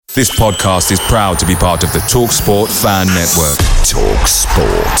This podcast is proud to be part of the TalkSport Fan Network.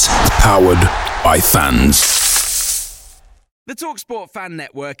 TalkSport. Powered by fans. The TalkSport Fan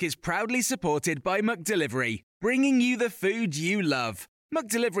Network is proudly supported by McDelivery, bringing you the food you love.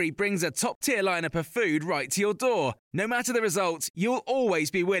 McDelivery brings a top-tier lineup of food right to your door. No matter the result, you'll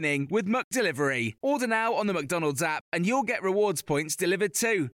always be winning with McDelivery. Order now on the McDonald's app and you'll get rewards points delivered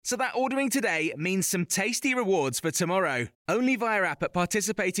too. So that ordering today means some tasty rewards for tomorrow. Only via app at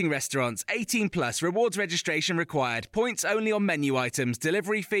participating restaurants. 18 plus. Rewards registration required. Points only on menu items.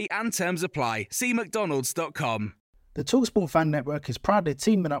 Delivery fee and terms apply. See mcdonalds.com. The TalkSport Fan Network is proudly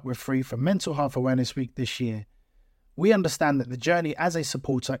teaming up with Free for Mental Health Awareness Week this year. We understand that the journey as a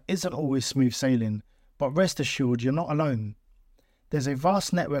supporter isn't always smooth sailing, but rest assured you're not alone. There's a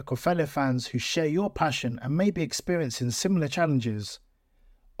vast network of fellow fans who share your passion and may be experiencing similar challenges.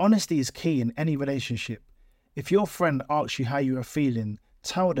 Honesty is key in any relationship. If your friend asks you how you are feeling,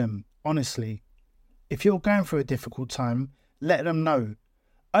 tell them honestly. If you're going through a difficult time, let them know.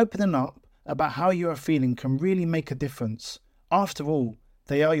 Opening up about how you are feeling can really make a difference. After all,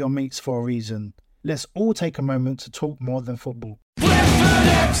 they are your mates for a reason. Let's all take a moment to talk more than football. Brentford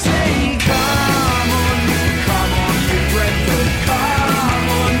FC, come on, you Brentford, come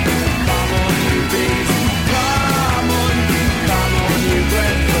on, you bees, come on, you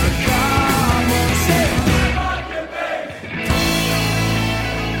Brentford, come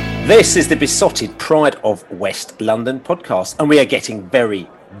on, This is the besotted Pride of West London podcast, and we are getting very,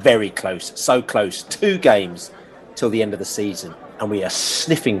 very close, so close, 2 games till the end of the season, and we are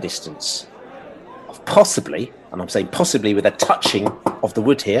sniffing distance. Possibly, and I'm saying possibly with a touching of the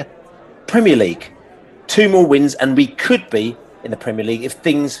wood here, Premier League. 2 more wins and we could be in the Premier League if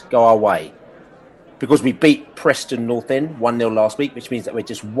things go our way. Because we beat Preston North End 1-0 last week, which means that we're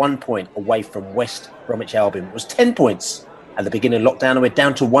just 1 point away from West Bromwich Albion. It was 10 points at the beginning of lockdown and we're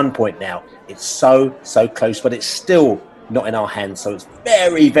down to 1 point now. It's so close, but it's still not in our hands, so it's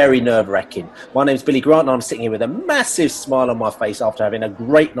very, very nerve-wracking. My name's Billy Grant and I'm sitting here with a massive smile on my face after having a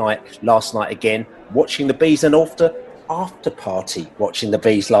great night last night again, watching the Bees, and after party watching the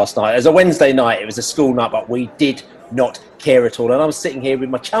Bees last night. It was a Wednesday night, it was a school night, but we did not care at all. And I'm sitting here with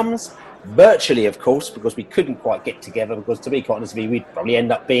my chums, virtually of course, because we couldn't quite get together, because to be quite honest with you, we'd probably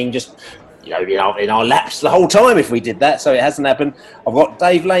end up being just in our laps the whole time if we did that, so it hasn't happened. I've got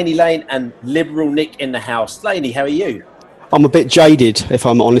Dave Laney Lane and Liberal Nick in the house. Laney, how are you? I'm a bit jaded, if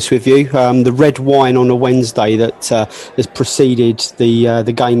I'm honest with you. The red wine on a Wednesday that has preceded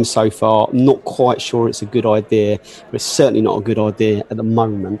the game so far, I'm not quite sure it's a good idea. It's certainly not a good idea at the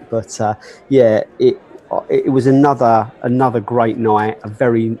moment. But it was another great night, a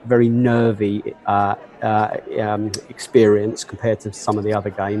very, very nervy experience compared to some of the other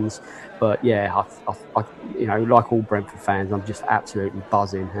games. But yeah, I like all Brentford fans, I'm just absolutely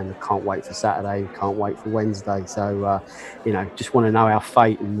buzzing and I can't wait for Saturday, can't wait for Wednesday. So, just want to know our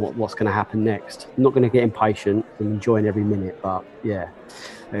fate and what's going to happen next. I'm not going to get impatient, I'm enjoying every minute, but yeah,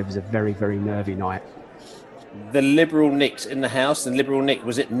 it was a very, very nervy night. The Liberal Nick's in the house, and Liberal Nick,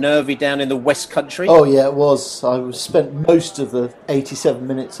 was it nervy down in the West Country? Oh yeah, it was. I spent most of the 87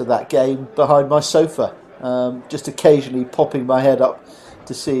 minutes of that game behind my sofa, just occasionally popping my head up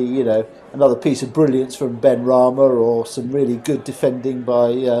to see, another piece of brilliance from Ben Rama or some really good defending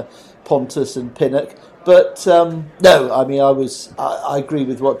by Pontus and Pinnock. But no, I mean, I agree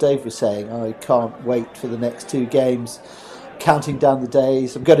with what Dave was saying. I can't wait for the next 2 games. Counting down the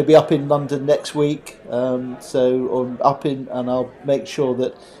days. I'm going to be up in London next week, and I'll make sure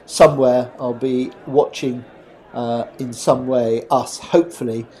that somewhere I'll be watching in some way us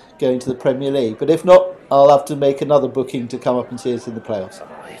hopefully going to the Premier League. But if not, I'll have to make another booking to come up and see us in the playoffs.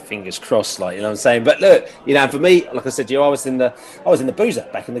 Fingers crossed, you know what I'm saying. But look, for me, like I said to you, I was in the boozer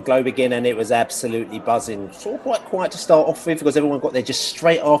back in the Globe again, and it was absolutely buzzing. Sort of quite quiet to start off with because everyone got there just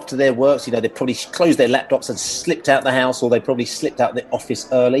straight after their works. They probably closed their laptops and slipped out the house, or they probably slipped out the office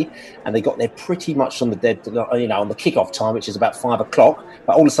early, and they got there pretty much on the kick-off time, which is about 5 o'clock.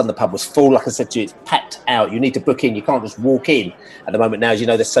 But all of a sudden the pub was full. Like I said to you, it's packed out. You need to book in. You can't just walk in. At the moment now, as you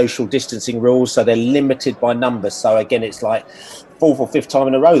know, there's social distancing rules, so they're limited by numbers. So again, it's like 4th or 5th time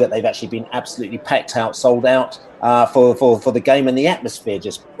in a row that they've actually been absolutely packed out, sold out for the game, and the atmosphere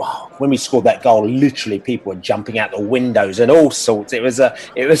just, wow. When we scored that goal, literally people were jumping out the windows and all sorts. It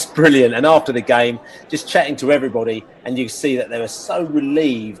was brilliant. And after the game, just chatting to everybody, and you see that they were so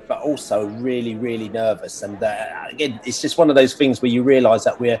relieved, but also really, really nervous. And again, it's just one of those things where you realise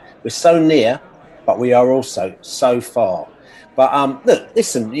that we're so near, but we are also so far. But look,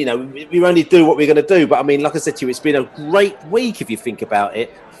 listen, we only do what we're going to do. But I mean, like I said to you, it's been a great week if you think about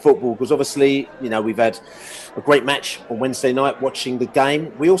it. football, because obviously, we've had a great match on Wednesday night watching the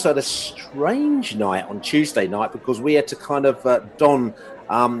game. We also had a strange night on Tuesday night because we had to kind of don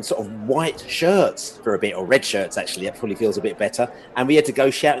sort of white shirts for a bit, or red shirts actually. That probably feels a bit better. And we had to go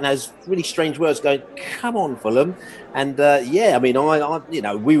shouting those really strange words, going, "Come on, Fulham!" And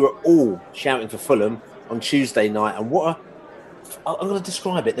we were all shouting for Fulham on Tuesday night. And I'm going to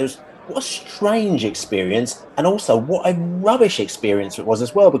describe it. What a strange experience, and also what a rubbish experience it was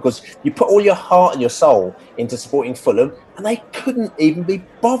as well, because you put all your heart and your soul into supporting Fulham, and they couldn't even be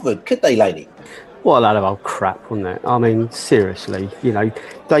bothered, could they, Laney? What a load of old crap, wasn't it? I mean, seriously,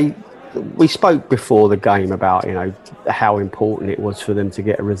 we spoke before the game about, how important it was for them to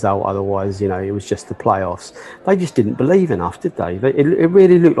get a result. Otherwise, it was just the playoffs. They just didn't believe enough, did they? It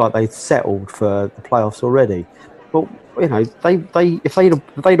really looked like they'd settled for the playoffs already. But if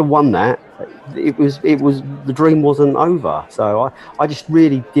they'd have won that, it was the dream wasn't over. So I just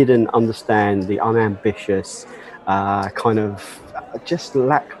really didn't understand the unambitious kind of just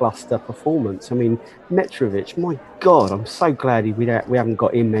lackluster performance. I mean, Mitrovic, my God, I'm so glad we haven't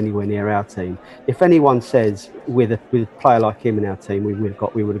got him anywhere near our team. If anyone says with a player like him in our team we would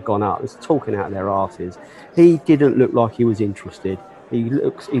have gone up, it's talking out their arses. He didn't look like he was interested. He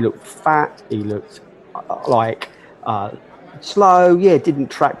looked fat. He looked like slow. Yeah, didn't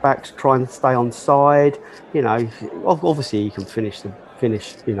track back to try and stay on side. Obviously he can finish.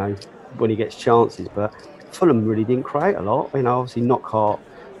 When he gets chances, but Fulham really didn't create a lot. Obviously Knockhart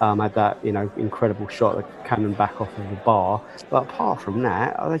had that incredible shot that cannon back off of the bar. But apart from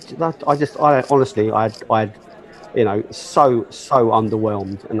that, I honestly so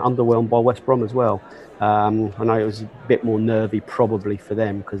underwhelmed by West Brom as well. I know it was a bit more nervy probably for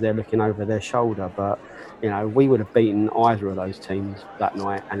them because they're looking over their shoulder, but we would have beaten either of those teams that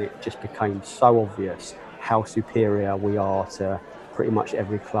night, and it just became so obvious how superior we are to pretty much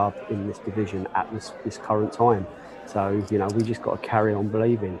every club in this division at this current time. So, we just got to carry on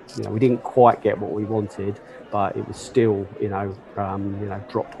believing. We didn't quite get what we wanted, but it was still,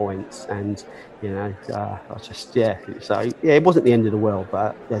 drop points and, So, it wasn't the end of the world,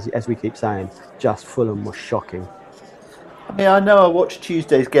 but as we keep saying, just Fulham was shocking. I mean, I know I watched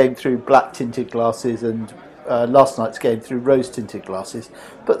Tuesday's game through black-tinted glasses and last night's game through rose-tinted glasses,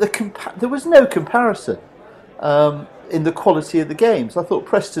 but there was no comparison in the quality of the games. I thought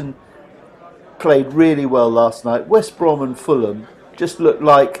Preston played really well last night. West Brom and Fulham just looked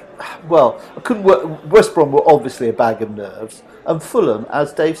like, West Brom were obviously a bag of nerves, and Fulham,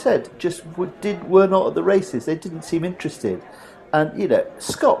 as Dave said, just were not at the races. They didn't seem interested. And,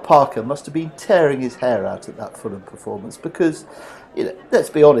 Scott Parker must have been tearing his hair out at that Fulham performance because, let's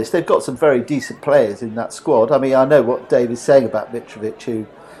be honest, they've got some very decent players in that squad. I mean, I know what Dave is saying about Mitrovic, who,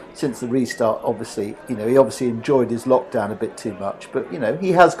 since the restart, obviously, he obviously enjoyed his lockdown a bit too much. But,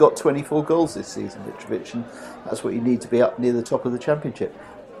 he has got 24 goals this season, Mitrovic, and that's what you need to be up near the top of the Championship.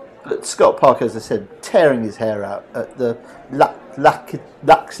 But Scott Parker, as I said, tearing his hair out at the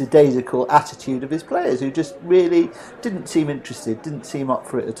lackadaisical attitude of his players, who just really didn't seem interested, didn't seem up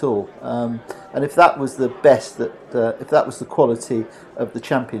for it at all. And if that was the best, if that was the quality of the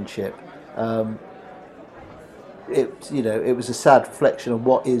Championship, it was a sad reflection on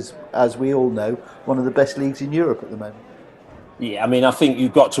what is, as we all know, one of the best leagues in Europe at the moment. Yeah, I mean, I think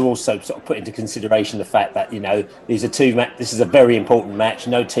you've got to also sort of put into consideration the fact that, these are this is a very important match.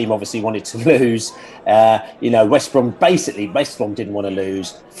 No team obviously wanted to lose. West Brom didn't want to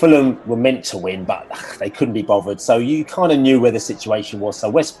lose. Fulham were meant to win, but they couldn't be bothered. So you kind of knew where the situation was. So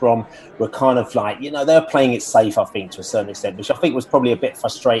West Brom were kind of like, they were playing it safe, I think, to a certain extent, which I think was probably a bit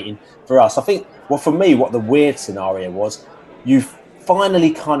frustrating for us. I think, for me, what the weird scenario was, you've finally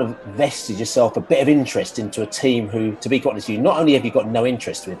kind of vested yourself a bit of interest into a team who, to be quite honest with you, not only have you got no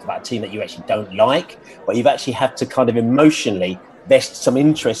interest with, but a team that you actually don't like, but you've actually had to kind of emotionally vest some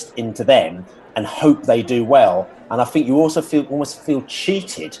interest into them and hope they do well. And I think you also almost feel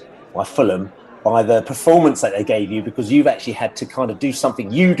cheated by Fulham by the performance that they gave you, because you've actually had to kind of do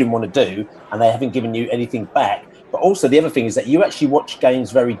something you didn't want to do and they haven't given you anything back. But also the other thing is that you actually watch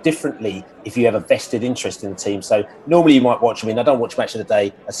games very differently if you have a vested interest in the team. So normally you might watch, I don't watch Match of the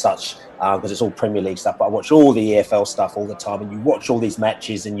Day as such because it's all Premier League stuff, but I watch all the EFL stuff all the time, and you watch all these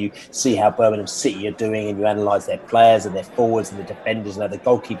matches and you see how Birmingham City are doing and you analyse their players and their forwards and the defenders and how the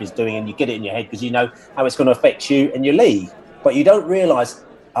goalkeeper's doing, and you get it in your head because you know how it's going to affect you and your league. But you don't realise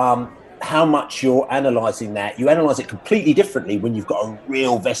how much you're analysing that. You analyse it completely differently when you've got a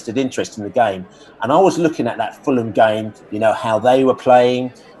real vested interest in the game. And I was looking at that Fulham game, how they were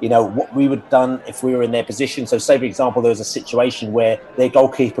playing, what we would have done if we were in their position. So say, for example, there was a situation where their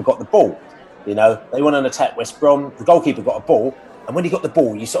goalkeeper got the ball. They went on attack West Brom, the goalkeeper got a ball, And when he got the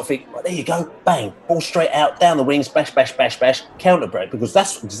ball, you sort of think, well, there you go, bang, ball straight out, down the wings, bash, bash, bash, bash, counter break, because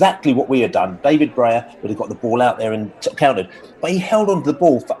that's exactly what we had done. David Breyer would have got the ball out there and countered. But he held on to the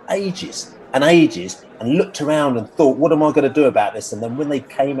ball for ages and ages and looked around and thought, what am I going to do about this? And then when they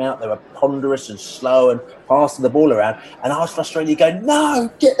came out, they were ponderous and slow and passing the ball around. And I was frustrated going,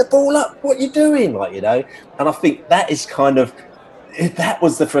 no, get the ball up. What are you doing? And I think that is kind of, that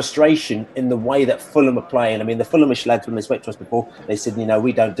was the frustration in the way that Fulham are playing. I mean, the Fulhamish lads, when they spoke to us before, they said,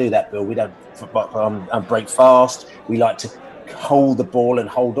 we don't do that, Bill. We don't break fast. We like to hold the ball and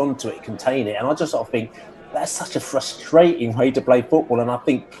hold on to it, contain it. And I just sort of think that's such a frustrating way to play football. And I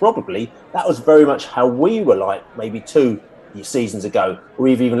think probably that was very much how we were like maybe 2 seasons ago, or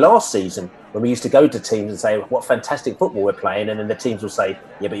even last season, when we used to go to teams and say, what fantastic football we're playing. And then the teams will say,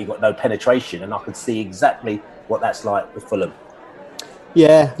 yeah, but you've got no penetration. And I could see exactly what that's like with Fulham.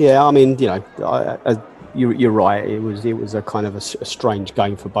 Yeah. I mean, you're right. It was a kind of a strange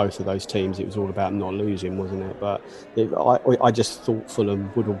game for both of those teams. It was all about not losing, wasn't it? But I just thought Fulham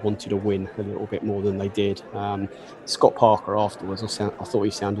would have wanted to win a little bit more than they did. Scott Parker afterwards, I thought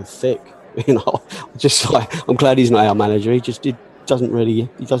he sounded thick. Just like, I'm glad he's not our manager. He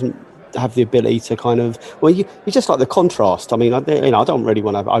doesn't have the ability to kind of, you just like the contrast. I mean, I don't really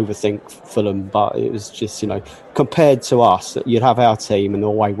want to overthink Fulham, but it was just, compared to us, you'd have our team and the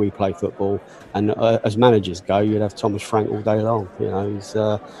way we play football, and as managers go, you'd have Thomas Frank all day long. He's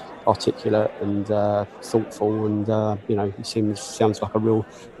articulate and thoughtful, and he sounds like a real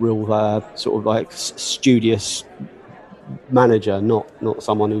sort of like studious manager, not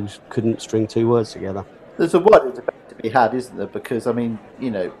someone who couldn't string 2 words together. There's a wider debate to be had, isn't there? Because I mean,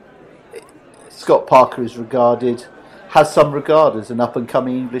 Scott Parker has some regard as an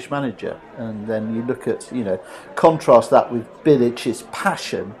up-and-coming English manager, and then you look at, contrast that with Bilic's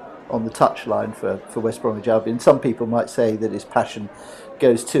passion on the touchline for West Bromwich Albion. Some people might say that his passion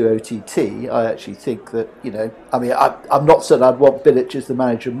goes to OTT. I actually think that, I'm not certain I'd want Bilic as the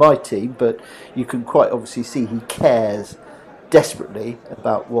manager of my team, but you can quite obviously see he cares desperately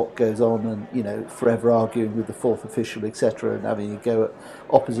about what goes on, and forever arguing with the fourth official, etc., and having a go at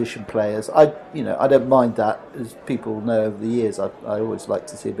opposition players. I don't mind that. As people know over the years, I always like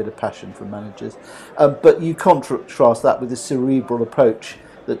to see a bit of passion from managers, but you contrast that with the cerebral approach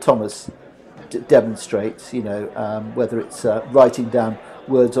that Thomas demonstrates. Whether it's writing down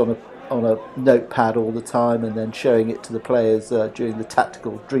words on a notepad all the time and then showing it to the players during the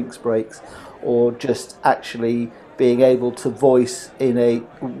tactical drinks breaks, or just actually being able to voice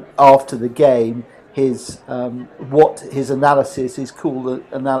after the game his analysis, his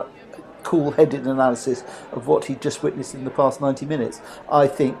cool-headed analysis of what he just witnessed in the past 90 minutes. I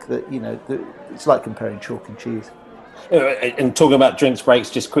think that it's like comparing chalk and cheese. And talking about drinks breaks,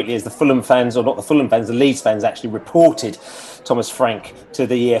 just quickly, as the Fulham fans, or not the Fulham fans, the Leeds fans actually reported Thomas Frank to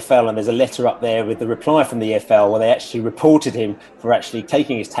the EFL, and there's a letter up there with the reply from the EFL where they actually reported him for actually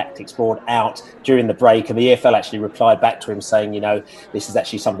taking his tactics board out during the break, and the EFL actually replied back to him saying, this is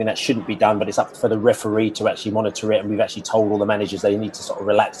actually something that shouldn't be done, but it's up for the referee to actually monitor it, and we've actually told all the managers they need to sort of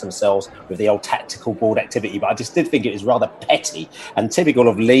relax themselves with the old tactical board activity. But I just did think it was rather petty and typical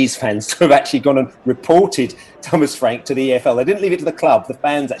of Leeds fans to have actually gone and reported Thomas Frank to the EFL. They didn't leave it to the club. The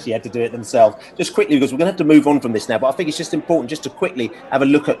fans actually had to do it themselves. Just quickly, because we're going to have to move on from this now, but I think it's just important just to quickly have a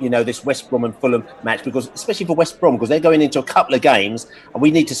look at, this West Brom and Fulham match, because especially for West Brom, because they're going into a couple of games and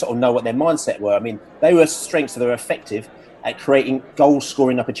we need to sort of know what their mindset were. I mean, they were strengths, so they were effective at creating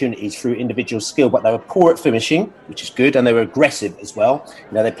goal-scoring opportunities through individual skill, but they were poor at finishing, which is good, and they were aggressive as well.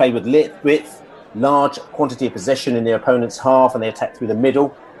 They played with width, large quantity of possession in their opponent's half, and they attacked through the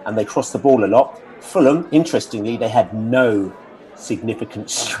middle, and they crossed the ball a lot. Fulham, interestingly, they had no significant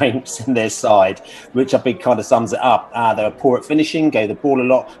strengths in their side, which I think kind of sums it up. They were poor at finishing, gave the ball a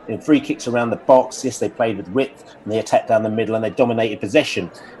lot in free kicks around the box. Yes, they played with width, and they attacked down the middle, and they dominated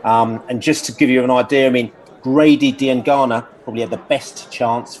possession. And just to give you an idea, I mean, Grady Diangana probably had the best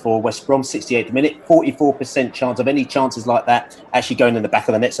chance for West Brom, 68th minute, 44% chance of any chances like that actually going in the back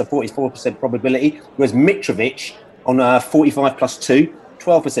of the net, so 44% probability. Whereas Mitrovic on 45 plus 2,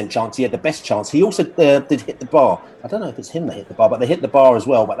 12% chance. He had the best chance. He also did hit the bar. I don't know if it's him that hit the bar, but they hit the bar as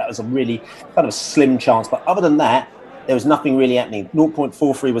well. But that was a really kind of a slim chance. But other than that, there was nothing really happening.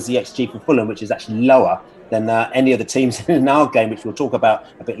 0.43 was the XG for Fulham, which is actually lower than any of the teams in our game, which we'll talk about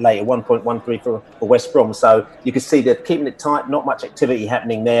a bit later. 1.13 for West Brom. So you can see they're keeping it tight. Not much activity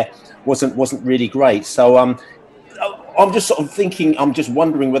happening there. Wasn't really great. So I'm just sort of thinking. I'm just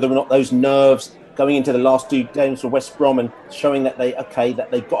wondering whether or not those nerves going into the last 2 games for West Brom and showing that they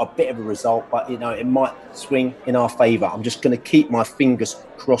got a bit of a result, but it might swing in our favour. I'm just going to keep my fingers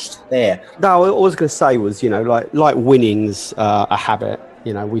crossed there. No, all I was going to say was, like winning's a habit.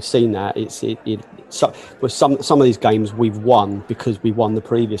 We've seen that. With some of these games we've won because we won the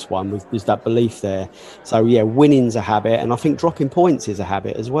previous one. There's that belief there. So yeah, winning's a habit, and I think dropping points is a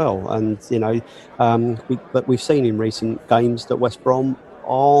habit as well. And but we've seen in recent games that West Brom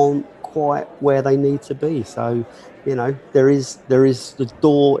aren't quite where they need to be. So the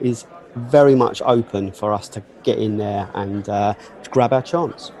door is very much open for us to get in there and to grab our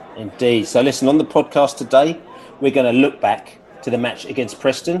chance. Indeed. So listen, on the podcast today, we're going to look back to the match against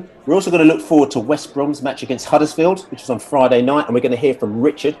Preston. We're also going to look forward to West Brom's match against Huddersfield, which is on Friday night, and we're going to hear from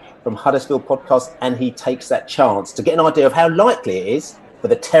Richard from Huddersfield Podcast, and he takes that chance to get an idea of how likely it is for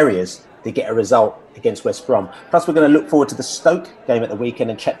the Terriers to get a result against West Brom. Plus, we're going to look forward to the Stoke game at the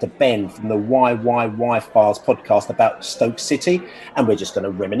weekend and chat to Ben from the Why Files podcast about Stoke City, and we're just going to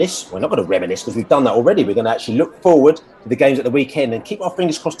reminisce. We're not going to reminisce because we've done that already. We're going to actually look forward to the games at the weekend and keep our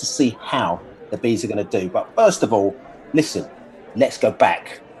fingers crossed to see how the Bees are going to do. But first of all, listen, let's go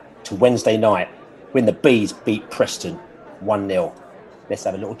back to Wednesday night when the Bees beat Preston 1-0. Let's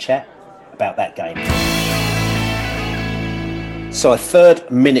have a little chat about that game. So a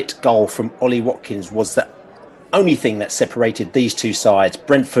 3rd-minute goal from Ollie Watkins was the only thing that separated these two sides,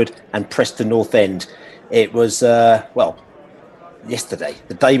 Brentford and Preston North End. It was, yesterday,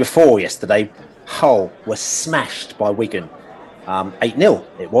 the day before yesterday, Hull was smashed by Wigan. 8-0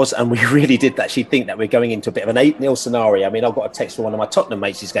 it was, and we really did actually think that we're going into a bit of an 8-0 scenario. I mean, I've got a text from one of my Tottenham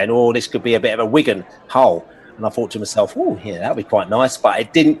mates. He's going, this could be a bit of a Wigan Hull. And I thought to myself, that'd be quite nice. But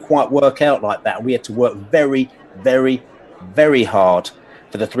it didn't quite work out like that. And we had to work very, very, very hard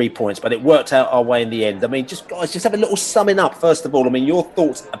for the 3 points. But it worked out our way in the end. I mean, just have a little summing up, first of all. I mean, your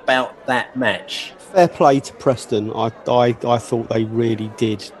thoughts about that match. Fair play to Preston. I thought they really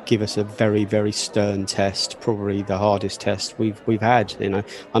did give us a very, very stern test, probably the hardest test we've had.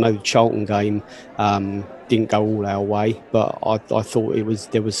 I know the Charlton game didn't go all our way, but I thought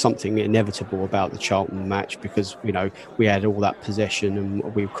there was something inevitable about the Charlton match because we had all that possession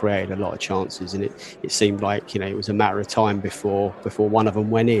and we created a lot of chances, and it seemed like it was a matter of time before one of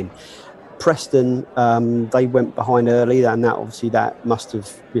them went in. Preston, they went behind early, and that must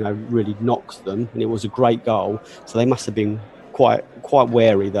have really knocked them, and it was a great goal. So they must have been quite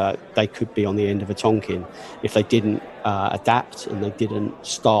wary that they could be on the end of a Tonkin if they didn't adapt and they didn't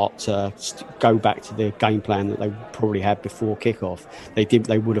start to go back to the game plan that they probably had before kickoff.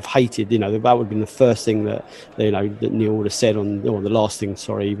 They would have hated, that would have been the first thing that that Neil would have said or the last thing,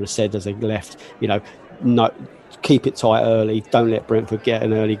 he would have said as they left. No. Keep it tight early. Don't let Brentford get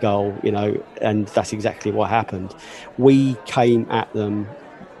an early goal, and that's exactly what happened. We came at them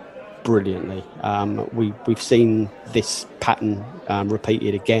brilliantly. We've seen this pattern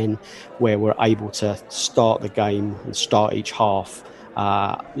repeated again, where we're able to start the game and start each half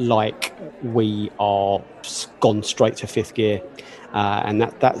like we are gone straight to 5th gear. And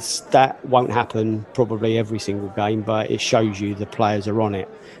that won't happen probably every single game, but it shows you the players are on it.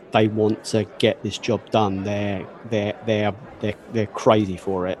 They want to get this job done. They're crazy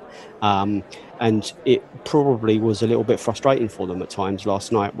for it, and it probably was a little bit frustrating for them at times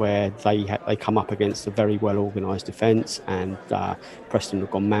last night, where they come up against a very well organised defence, and Preston have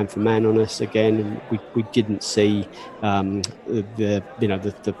gone man for man on us again, and we didn't see the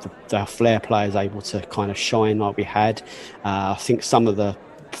flair players able to kind of shine like we had. I think some of the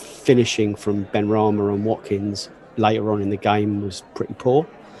finishing from Ben Rama and Watkins later on in the game was pretty poor.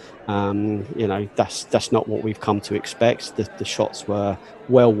 That's not what we've come to expect. The shots were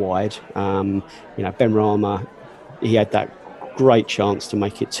well wide. Ben Rama, he had that great chance to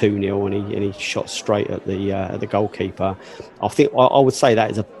make it 2-0, and he shot straight at the goalkeeper. I think I would say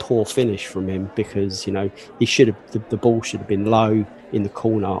that is a poor finish from him, because he should have the ball should have been low in the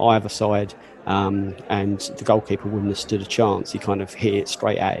corner either side. And the goalkeeper wouldn't have stood a chance. He kind of hit it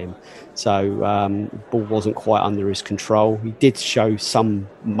straight at him. So the ball wasn't quite under his control. He did show some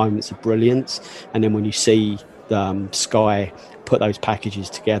moments of brilliance, and then when you see Sky put those packages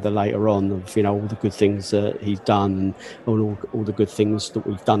together later on of all the good things that he's done and all the good things that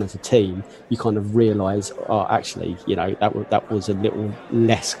we've done as a team, you kind of realise, actually, that was a little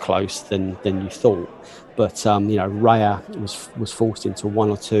less close than you thought. But Raya was forced into one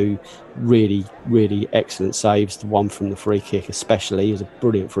or two really, really excellent saves. The one from the free kick, especially, it was a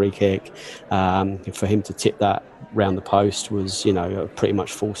brilliant free kick. For him to tip that round the post was, a pretty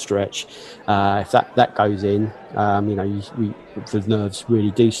much full stretch. If that goes in, the nerves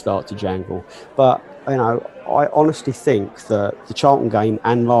really do start to jangle. But I honestly think that the Charlton game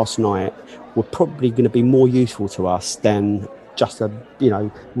and last night were probably going to be more useful to us than just a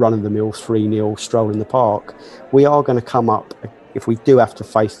run-of-the-mill 3-0 stroll in the park. We are going to come up, if we do have to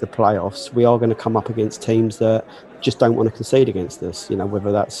face the playoffs, we are going to come up against teams that just don't want to concede against us.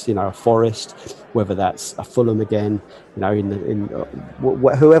 Whether that's a Forest, whether that's a Fulham again.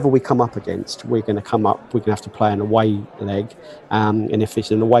 Whoever we come up against, we're going to have to play an away leg, and if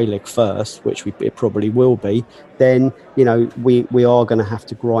it's an away leg first, which it probably will be, then we are going to have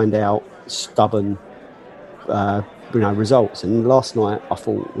to grind out stubborn results. And last night I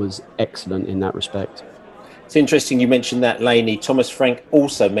thought was excellent in that respect. It's interesting you mentioned that, Laney. Thomas Frank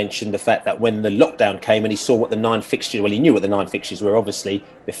also mentioned the fact that when the lockdown came and he saw what the 9 fixtures, well, he knew what the 9 fixtures were obviously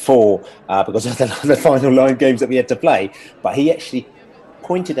before because of the final 9 games that we had to play, but he actually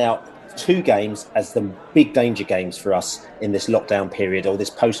pointed out 2 games as the big danger games for us in this lockdown period, or this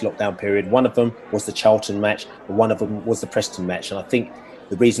post-lockdown period. One of them was the Charlton match, and one of them was the Preston match. And I think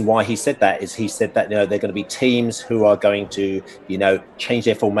the reason why he said that is he said that they're going to be teams who are going to change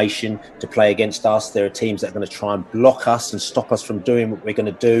their formation to play against us. There are teams that are going to try and block us and stop us from doing what we're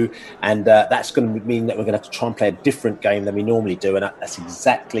going to do, and that's going to mean that we're going to have to try and play a different game than we normally do, and that's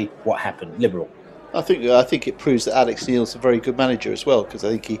exactly what happened. Liberal. I think it proves that Alex Neil's a very good manager as well, because I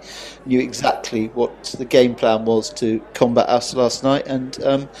think he knew exactly what the game plan was to combat us last night, and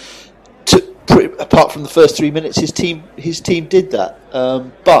apart from the first 3 minutes, his team did that.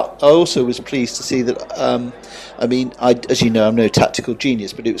 But I also was pleased to see that. As you know, I'm no tactical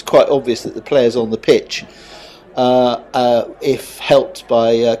genius, but it was quite obvious that the players on the pitch, if helped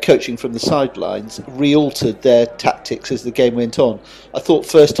by coaching from the sidelines, re-altered their tactics as the game went on. I thought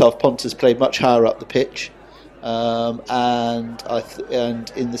first half Pontus played much higher up the pitch, and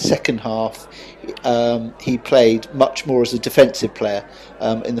in the second half he played much more as a defensive player.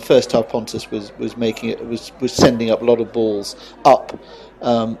 In the first half, Pontus was sending up a lot of balls up.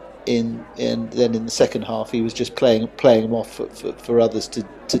 And then in the second half, he was just playing them off for others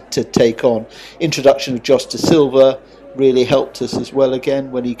to take on. Introduction of Josh Da Silva really helped us as well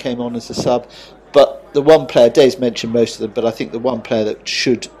again when he came on as a sub. But the one player, Dave's mentioned most of them, but I think the one player that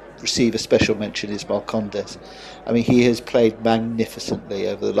should receive a special mention is Marcondes. I mean, he has played magnificently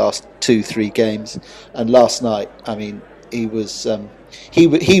over the last 2-3 games, and last night, I mean, he was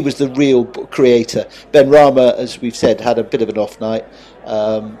the real creator. Ben Rama, as we've said, had a bit of an off night,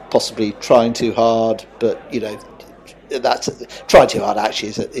 possibly trying too hard, but that's trying too hard actually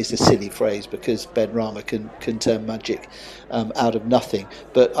is a silly phrase, because Ben Rama can turn magic out of nothing.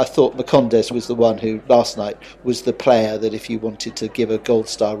 But I thought Marcondes was the one who last night was the player that if you wanted to give a gold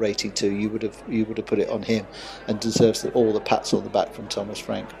star rating to, you would have put it on him, and deserves all the pats on the back from Thomas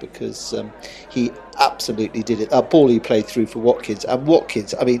Frank, because he absolutely did it. That ball he played through for Watkins, I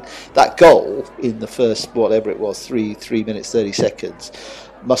mean, that goal in the first whatever it was 3 minutes 30 seconds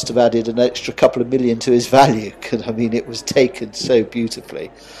must have added an extra couple of million to his value, because I mean, it was taken so beautifully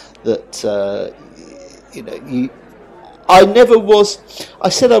that I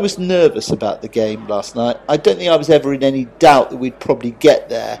said I was nervous about the game last night. I don't think I was ever in any doubt that we'd probably get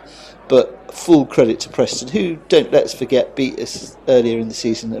there, but full credit to Preston, who, let's forget, beat us earlier in the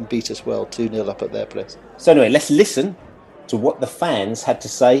season and beat us well 2-0 up at their place. So anyway, let's listen to what the fans had to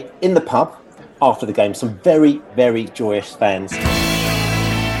say in the pub after the game. Some very, very joyous fans.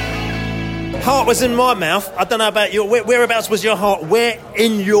 Heart was in my mouth. I don't know about you. Whereabouts was your heart? Where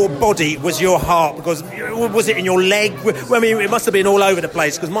in your body was your heart? Because was it in your leg? I mean, it must have been all over the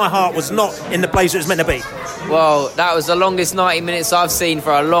place, because my heart was not in the place it was meant to be. Well, that was the longest 90 minutes I've seen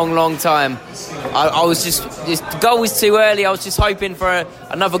for a long, long time. I was just the goal was too early. I was just hoping for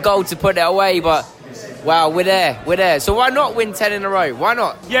another goal to put it away, but wow, we're there. So why not win 10 in a row? Why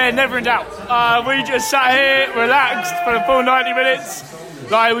not? Yeah, never in doubt. We just sat here, relaxed for the full 90 minutes.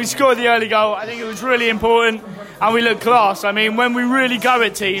 We scored the early goal. I think it was really important, and we look class. I mean, when we really go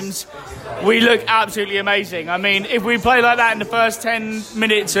at teams, we look absolutely amazing. I mean, if we play like that in the first 10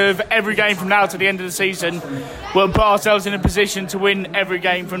 minutes of every game from now to the end of the season, we'll put ourselves in a position to win every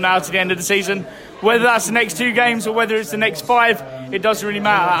game from now to the end of the season. Whether that's the next 2 games or whether it's the next 5, it doesn't really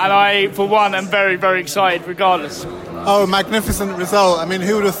matter. And I, for one, am very, very excited regardless. Oh, magnificent result. I mean,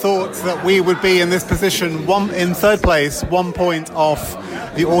 who would have thought that we would be in this position, in third place, 1 point off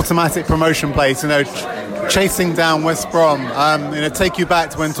the automatic promotion place, chasing down West Brom. Take you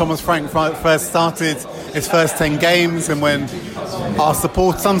back to when Thomas Frank first started his first 10 games, and when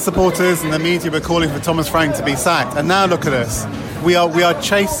some supporters and the media were calling for Thomas Frank to be sacked. And now look at us. We are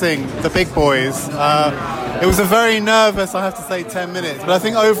chasing the big boys. It was a very nervous, I have to say, 10 minutes. But I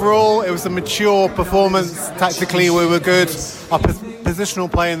think overall it was a mature performance. Tactically we were good. Our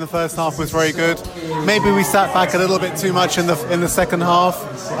positional play in the first half was very good. Maybe we sat back a little bit too much in the second half.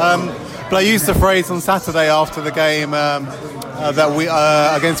 But I used the phrase on Saturday after the game that we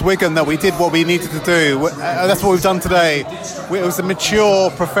against Wigan that we did what we needed to do. That's what we've done today. It was a mature,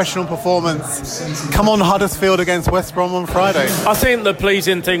 professional performance. Come on Huddersfield against West Brom on Friday. I think the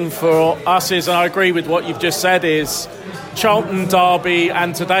pleasing thing for us is, and I agree with what you've just said, is Charlton, Derby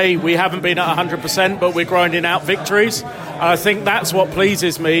and today we haven't been at 100%, but we're grinding out victories. And I think that's what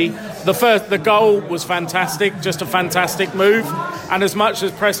pleases me. The goal was fantastic, just a fantastic move. And as much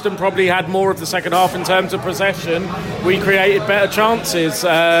as Preston probably had more of the second half in terms of possession, we created better chances.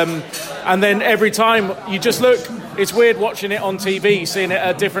 And then every time you just look, it's weird watching it on TV, seeing it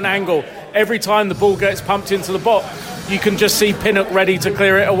at a different angle. Every time the ball gets pumped into the box, you can just see Pinnock ready to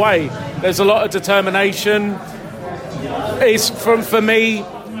clear it away. There's a lot of determination. For me,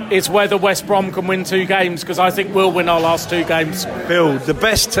 it's whether West Brom can win 2 games, because I think we'll win our last 2 games. Bill, the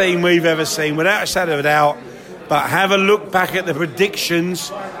best team we've ever seen, without a shadow of a doubt. But have a look back at the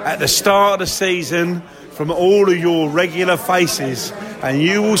predictions at the start of the season from all of your regular faces, and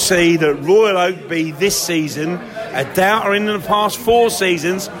you will see that Royal Oakby this season, a doubter in the past 4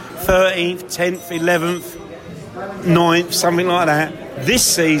 seasons, 13th, 10th, 11th, 9th, something like that. This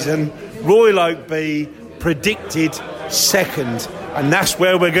season, Royal Oakby predicted 2nd, and that's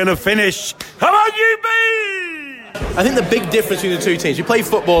where we're going to finish. Come on, UB! I think the big difference between the two teams, we play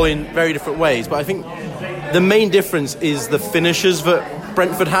football in very different ways, but I think the main difference is the finishers that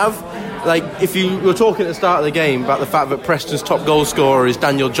Brentford have. Like, if you were talking at the start of the game about the fact that Preston's top goal scorer is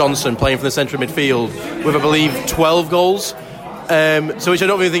Daniel Johnson, playing from the centre of midfield with, I believe, 12 goals, so which I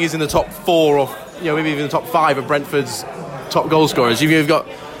don't really think is in the top 4 or maybe even the top 5 of Brentford's top goal scorers. You've got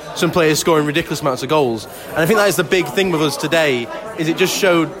some players scoring ridiculous amounts of goals, and I think that is the big thing with us today. Is it just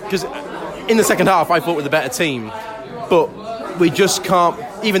showed, because in the second half I thought we're the better team, but we just can't.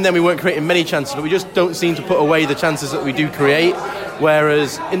 Even then we weren't creating many chances, but we just don't seem to put away the chances that we do create.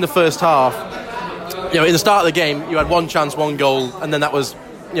 Whereas in the first half, in the start of the game, you had 1 chance, 1 goal, and then that was,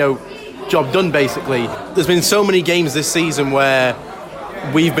 job done basically. There's been so many games this season where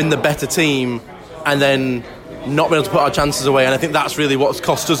we've been the better team and then not been able to put our chances away, and I think that's really what's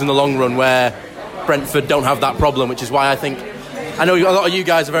cost us in the long run, where Brentford don't have that problem, which is why I know a lot of you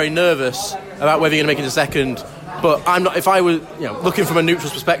guys are very nervous about whether you're going to make it to second, but I'm not. If I were looking from a neutral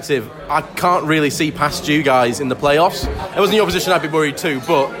perspective, I can't really see past you guys in the playoffs. If I was in your position, I'd be worried too,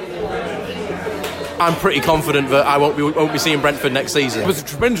 but I'm pretty confident that I won't be seeing Brentford next season. It was a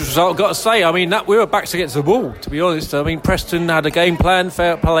tremendous result, I've got to say. I mean, we were backs against the wall, to be honest. I mean, Preston had a game plan,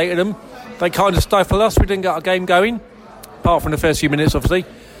 fair play to them. They kind of stifled us. We didn't get our game going, apart from the first few minutes, obviously.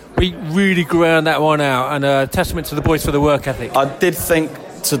 We really ground that one out, and a testament to the boys for the work ethic. I did think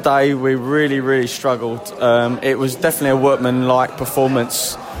today we really, really struggled. It was definitely a workman-like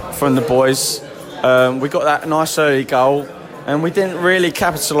performance from the boys. We got that nice early goal, and we didn't really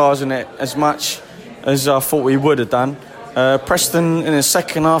capitalise on it as much as I thought we would have done. Preston in the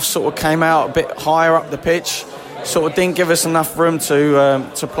second half sort of came out a bit higher up the pitch, sort of didn't give us enough room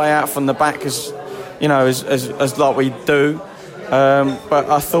to play out from the back as like we do. But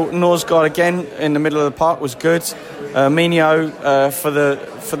I thought Norsgaard again in the middle of the park was good. Mino for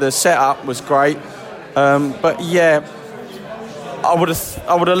the setup was great. But yeah, I would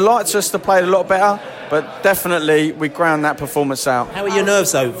have liked us to play a lot better. But definitely we ground that performance out. How are your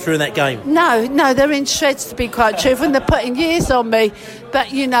nerves though through that game? No, they're in shreds, to be quite truthful, and they're putting years on me. But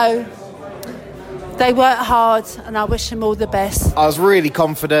they work hard, and I wish them all the best. I was really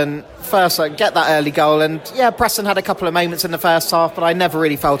confident. First, I get that early goal, and Preston had a couple of moments in the first half, but I never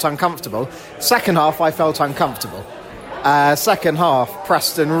really felt uncomfortable. Second half, I felt uncomfortable. Second half,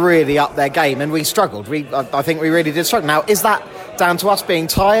 Preston really upped their game, and we struggled. I think we really did struggle. Now, is that down to us being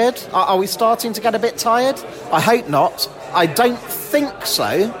tired? Are we starting to get a bit tired? I hope not. I don't think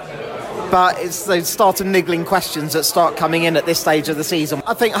so. But they started niggling questions that start coming in at this stage of the season.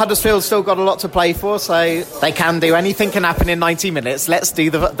 I think Huddersfield's still got a lot to play for, so they can do anything can happen in 90 minutes. Let's do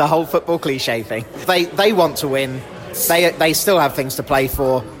the whole football cliche thing. They want to win. They still have things to play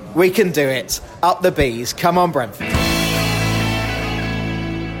for. We can do it. Up the bees. Come on, Brentford.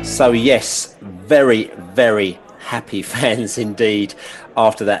 So yes, very, very happy fans indeed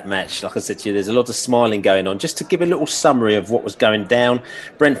after that match. Like I said to you, there's a lot of smiling going on. Just to give a little summary of what was going down,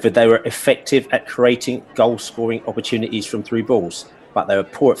 Brentford, they were effective at creating goal-scoring opportunities from through balls, but they were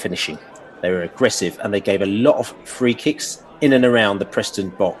poor at finishing. They were aggressive, and they gave a lot of free kicks in and around the Preston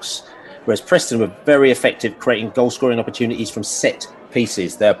box. Whereas Preston were very effective creating goal-scoring opportunities from set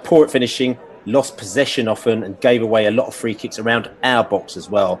pieces. They were poor at finishing, lost possession often, and gave away a lot of free kicks around our box as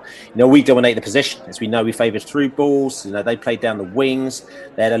well. We dominate the possession. As we know, we favoured through balls. They played down the wings.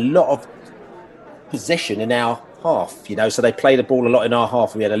 They had a lot of possession in our half, so they played the ball a lot in our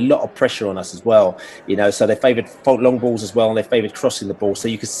half. We had a lot of pressure on us as well, so they favoured long balls as well, and they favoured crossing the ball. So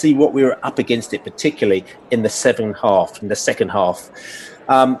you could see what we were up against it, particularly in the second half.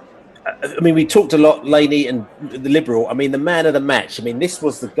 We talked a lot, Laney and the Liberal. The man of the match. This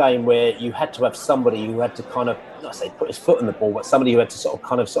was the game where you had to have somebody who had to kind of, not say put his foot in the ball, but somebody who had to sort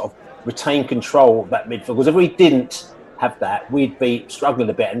of retain control of that midfield. Because if we didn't have that, we'd be struggling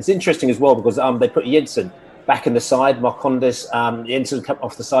a bit. And it's interesting as well because they put Jensen back in the side. Marcondes, Jensen kept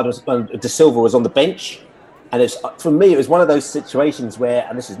off the side. De Silva was on the bench. And for me, it was one of those situations where,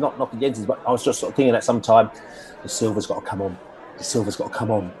 and this is not knocking Jensen, but I was just sort of thinking at some time, De Silva's got to come on. De Silva's got to come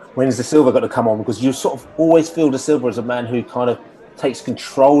on. When is De Silva got to come on? Because you sort of always feel De Silva as a man who kind of takes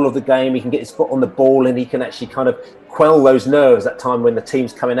control of the game. He can get his foot on the ball and he can actually kind of quell those nerves at time when the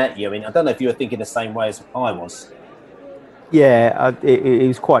team's coming at you. I don't know if you were thinking the same way as I was. Yeah, it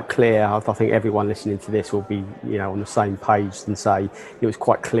was quite clear. I think everyone listening to this will be, on the same page and say it was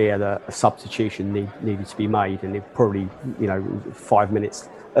quite clear that a substitution needed to be made, and it probably, 5 minutes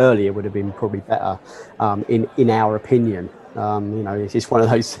earlier would have been probably better, in our opinion. It's just one of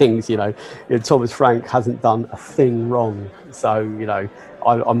those things. Thomas Frank hasn't done a thing wrong, so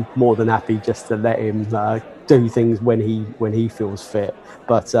I'm more than happy just to let him do things when he feels fit.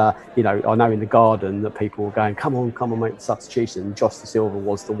 But I know in the garden that people were going, come on, make the substitution. And Josh De Silva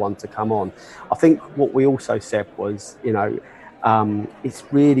was the one to come on. I think what we also said was, it's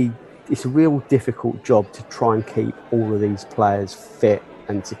a real difficult job to try and keep all of these players fit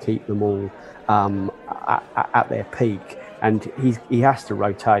and to keep them all at their peak. And he has to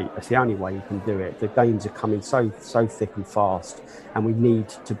rotate. That's the only way he can do it. The games are coming so thick and fast, and we need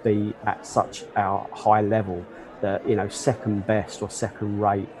to be at such a high level that second best or second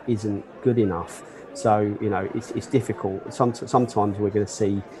rate isn't good enough. So it's difficult. Sometimes we're going to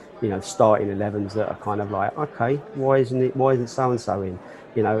see starting 11s that are kind of like, okay, why isn't so and so in?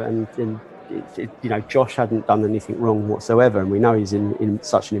 And Josh hadn't done anything wrong whatsoever, and we know he's in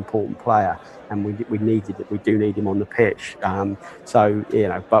such an important player, and we do need him on the pitch.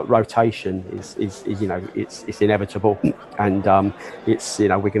 But rotation is it's inevitable, and it's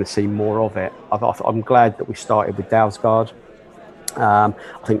we're going to see more of it. I'm glad that we started with Dalsgaard. I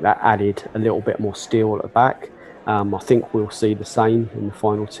think that added a little bit more steel at the back. I think we'll see the same in the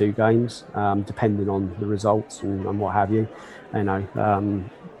final two games, depending on the results and what have you.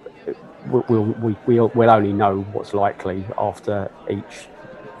 We'll only know what's likely after each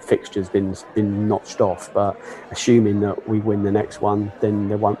fixture's been notched off. But assuming that we win the next one, then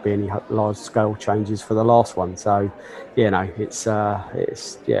there won't be any large-scale changes for the last one. So, it's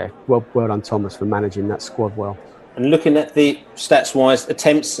well done, Thomas, for managing that squad well. And looking at the stats-wise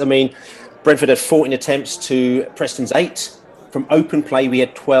attempts, Brentford had 14 attempts to Preston's 8. From open play, we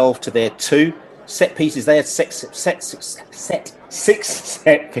had 12 to their 2. Set pieces, they had six set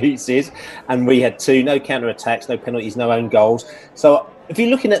pieces, and we had 2. No counter-attacks, no penalties, no own goals. So if you're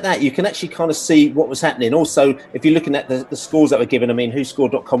looking at that, you can actually kind of see what was happening. Also, if you're looking at the scores that were given,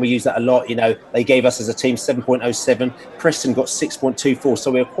 WhoScored.com, we use that a lot. They gave us as a team 7.07. Preston got 6.24.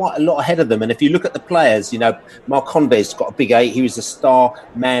 So we were quite a lot ahead of them. And if you look at the players, Marcondes got a big 8. He was the star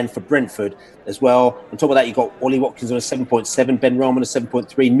man for Brentford as well. On top of that, you got Ollie Watkins on a 7.7, Ben Ram on a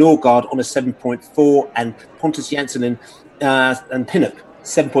 7.3, Norgard on a 7.4, and Pontus Jansson and Pinnock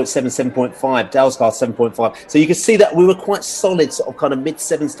 7.7, 7.5, Dalsgaard 7.5. So you can see that we were quite solid, sort of kind of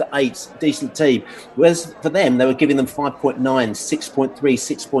mid-7s to 8s, decent team. Whereas for them, they were giving them 5.9,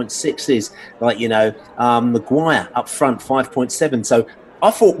 6.3, 6.6s. Maguire up front, 5.7. So I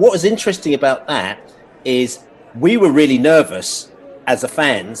thought what was interesting about that is we were really nervous as a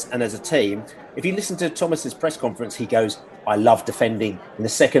fans and as a team. If you listen to Thomas's press conference, he goes, I love defending. In the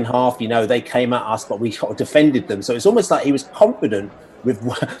second half, they came at us, but we sort of defended them. So it's almost like he was confident with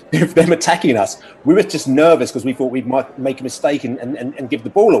them attacking us. We were just nervous because we thought we might make a mistake and give the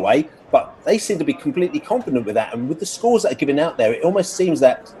ball away. But they seem to be completely confident with that. And with the scores that are given out there, it almost seems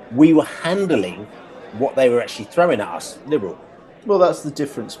that we were handling what they were actually throwing at us. Liberal. Well, that's the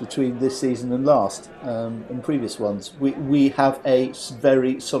difference between this season and last and previous ones. We have a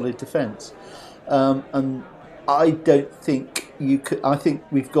very solid defence. And I don't think you could. I think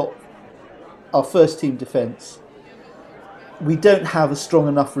we've got our first team defence. We don't have a strong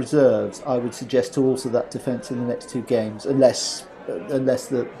enough reserves, I would suggest, to alter that defence in the next 2 games, unless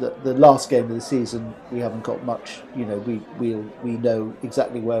the last game of the season we haven't got much. We know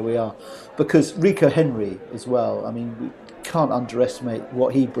exactly where we are, because Rico Henry as well. We can't underestimate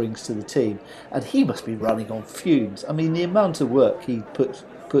what he brings to the team, and he must be running on fumes. The amount of work he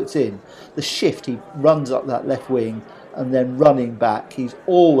puts in, the shift he runs up that left wing and then running back. He's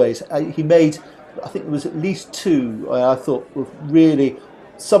always he made I think there was at least two I thought were really,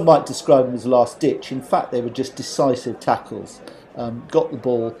 some might describe them as last ditch. In fact, they were just decisive tackles. Got the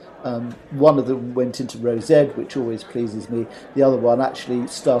ball. One of them went into Rose Ed, which always pleases me. The other one actually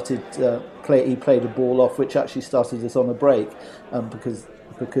started he played a ball off, which actually started us on a break, because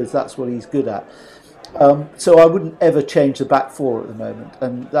that's what he's good at. So I wouldn't ever change the back four at the moment,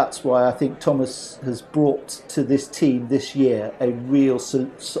 and that's why I think Thomas has brought to this team this year a real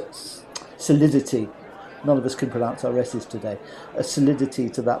solidity. None of us can pronounce our S's today. A solidity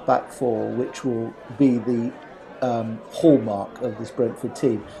to that back four, which will be the hallmark of this Brentford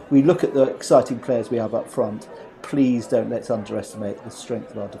team. We look at the exciting players we have up front. Please don't let's underestimate the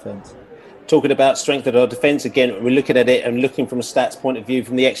strength of our defence. Talking about strength of our defence, again, we're looking at it and looking from a stats point of view,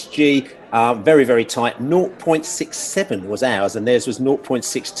 from the XG, very, very tight. 0.67 was ours and theirs was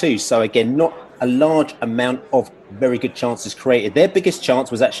 0.62. So again, not a large amount of very good chances created. Their biggest chance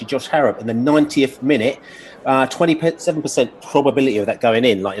was actually Josh Harrop in the 90th minute. 27% probability of that going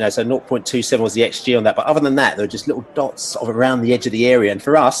in, so 0.27 was the XG on that. But other than that, there were just little dots sort of around the edge of the area. And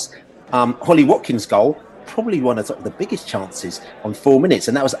for us, Holly Watkins' goal, probably one of the biggest chances on 4 minutes,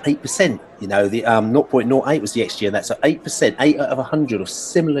 and that was 8%. The 0.08 was the XG, and that's 8%. 8 out of 100 of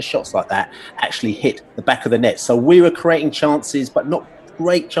similar shots like that actually hit the back of the net. So we were creating chances, but not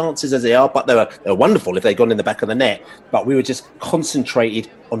great chances as they are, but they were wonderful if they'd gone in the back of the net. But we were just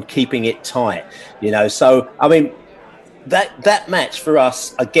concentrated on keeping it tight. So I mean, that match for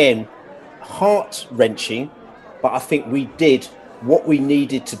us, again, heart-wrenching, but I think we did what we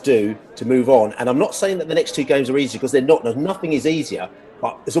needed to do to move on. And I'm not saying that the next two games are easy, because they're not. Nothing is easier,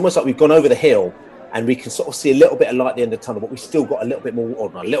 but it's almost like we've gone over the hill and we can sort of see a little bit of light at the end of the tunnel, but we've still got a little bit more,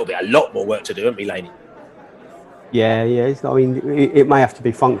 or not a little bit, a lot more work to do, haven't we, Laney? Yeah. It may have to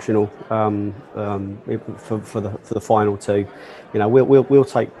be functional for the final two. We'll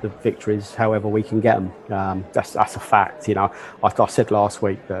take the victories however we can get them. That's a fact. I said last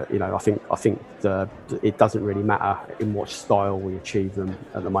week that I think it doesn't really matter in what style we achieve them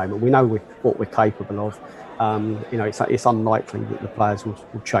at the moment. We know what we're capable of. It's unlikely that the players will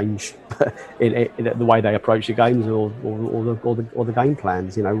change in the way they approach the games or the game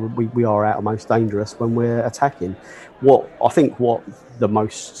plans. We are our most dangerous when we're attacking. What the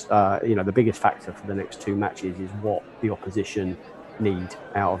most the biggest factor for the next two matches is what the opposition need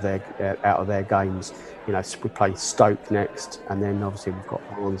out of their games. We play Stoke next, and then obviously we've got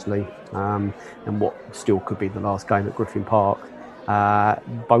Barnsley, and what still could be the last game at Griffin Park.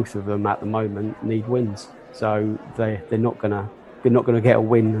 Both of them at the moment need wins. So they're not gonna get a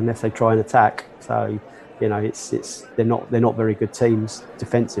win unless they try and attack. So they're not very good teams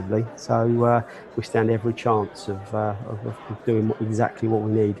defensively. So we stand every chance of doing exactly what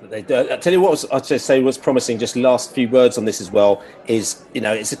we need. They do. I tell you what, I'd just say was promising. Just last few words on this as well is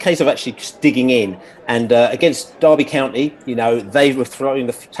it's a case of actually just digging in. And against Derby County, they were throwing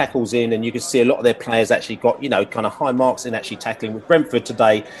the tackles in, and you could see a lot of their players actually got kind of high marks in actually tackling. With Brentford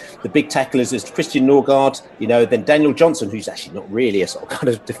today, the big tacklers is Christian Norgard, then Daniel Johnson, who's actually not really a sort of kind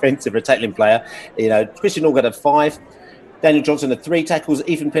of defensive or tackling player. Christian Norgard had 5. Daniel Johnson had 3 tackles,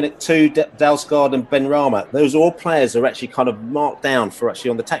 Ethan Pinnock 2, Dalsgaard and Ben Rama. Those all players are actually kind of marked down for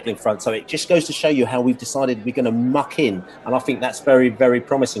actually on the tackling front. So it just goes to show you how we've decided we're going to muck in. And I think that's very, very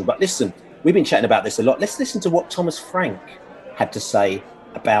promising. But listen, we've been chatting about this a lot. Let's listen to what Thomas Frank had to say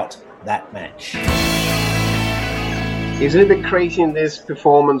about that match. It's a little bit crazy in this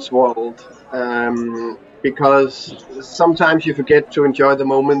performance world because sometimes you forget to enjoy the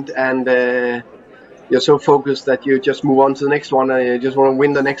moment, and you're so focused that you just move on to the next one, and you just want to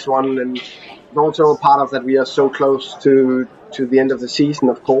win the next one. And it's also a part of that we are so close to the end of the season,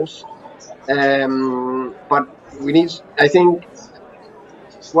 of course. But we need, I think,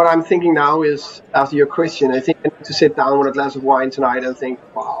 what I'm thinking now is, after your question, I think I need to sit down with a glass of wine tonight and think,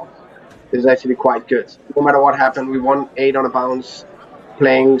 wow, this is actually quite good. No matter what happened, we won 8 on a bounce,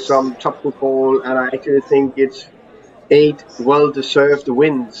 playing some top football, and I actually think it's 8 well-deserved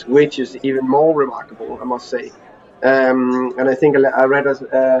wins, which is even more remarkable, I must say. And I think I read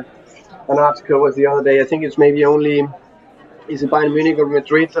an article the other day. I think it's maybe only, is it Bayern Munich or Real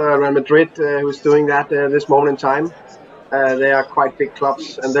Madrid who's doing that this moment in time. They are quite big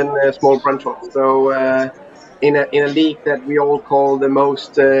clubs, and then small Brentford. So in a league that we all call the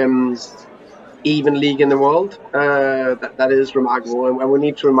most even league in the world, that is remarkable, and we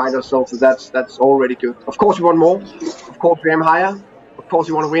need to remind ourselves that that's already good. Of course we want more, of course we aim higher, of course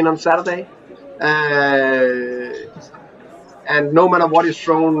we want to win on Saturday, and no matter what is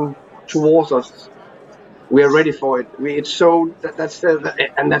thrown towards us, we are ready for it. That's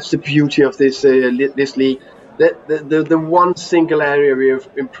the beauty of this league. the one single area we have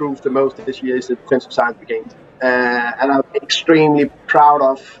improved the most this year is the defensive side of the game, and I'm extremely proud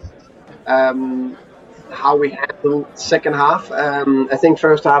of how we handled second half. I think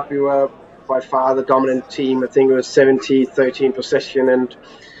first half we were by far the dominant team. I think it was 70-13 possession, and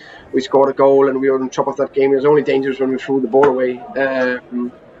we scored a goal, and we were on top of that game. It was only dangerous when we threw the ball away.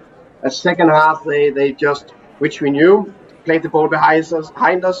 A second half, they just, which we knew, played the ball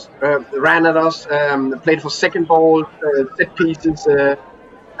behind us, ran at us, played for second ball, set pieces,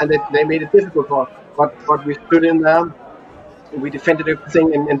 and they made it difficult for us. But we stood in there, we defended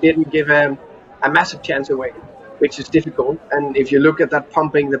everything, and didn't give a massive chance away, which is difficult. And if you look at that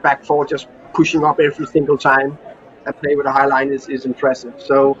pumping, the back four just pushing up every single time and play with a high line is impressive.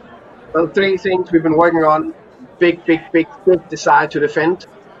 So, three things we've been working on: big desire to defend.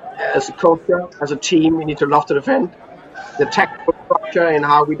 As a culture, as a team, we need to love to defend. The tactical structure and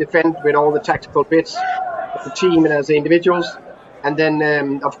how we defend with all the tactical bits as a team and as individuals. And then,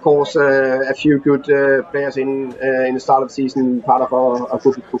 of course, a few good players in the start of the season, part of our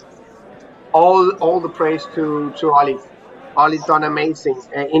football group. All the praise to Ali. Ali's done amazing.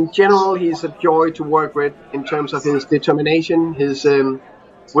 In general, he's a joy to work with in terms of his determination, his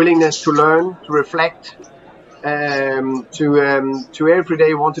willingness to learn, to reflect, to every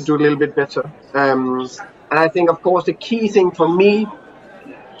day want to do a little bit better. And I think, of course, the key thing for me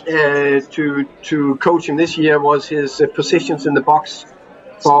to coach him this year was his positions in the box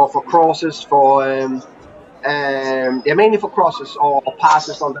for crosses, mainly for crosses or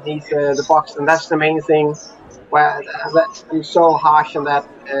passes underneath the box, and that's the main thing. Where I'm so harsh on that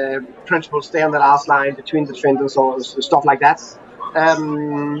principle, stay on the last line between the defenders or stuff like that.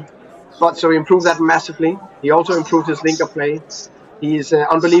 But so he improved that massively. He also improved his link-up play. He's an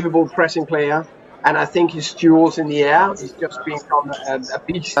unbelievable pressing player, and I think his duels in the air is just become a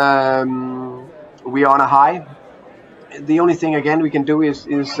beast. We are on a high. The only thing again we can do is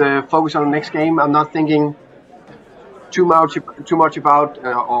focus on the next game. I'm not thinking too much about,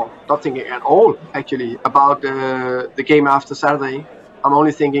 or not thinking at all actually about the game after Saturday. I'm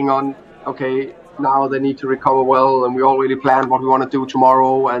only thinking on, okay, now they need to recover well, and we already planned what we want to do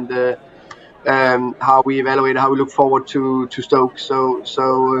tomorrow, and how we evaluate, how we look forward to Stoke. So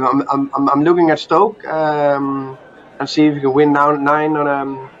I'm looking at Stoke and see if we can win now 9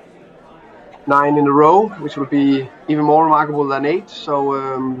 in a row, which would be even more remarkable than 8. So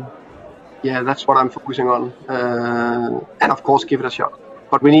yeah, that's what I'm focusing on, and of course give it a shot.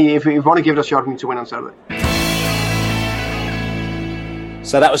 But if we want to give it a shot, we need to win on Saturday.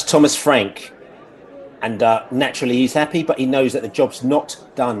 So that was Thomas Frank. And naturally he's happy, but he knows that the job's not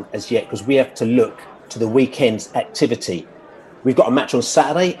done as yet, because we have to look to the weekend's activity. We've got a match on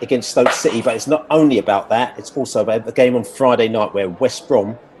Saturday against Stoke City, but it's not only about that. It's also about the game on Friday night where West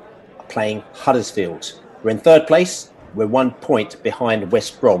Brom are playing Huddersfield. We're in third place. We're 1 point behind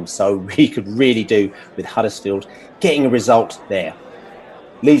West Brom, so we could really do with Huddersfield getting a result there.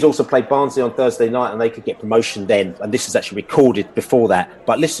 Leeds also played Barnsley on Thursday night, and they could get promotion then. And this is actually recorded before that.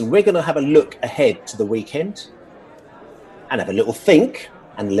 But listen, we're going to have a look ahead to the weekend and have a little think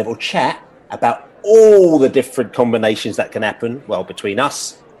and a little chat about all the different combinations that can happen, well, between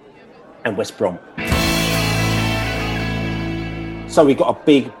us and West Brom. So we've got a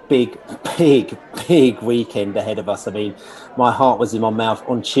big weekend ahead of us. I mean, my heart was in my mouth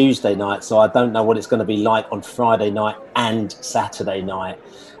on Tuesday night, so I don't know what it's going to be like on Friday night and Saturday night.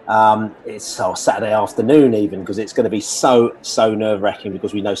 It's Saturday afternoon even, because it's going to be so nerve-wracking,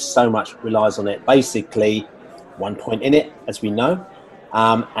 because we know so much relies on it. Basically, 1 point in it, as we know,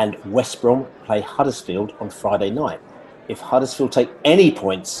 and West Brom play Huddersfield on Friday night. If Huddersfield take any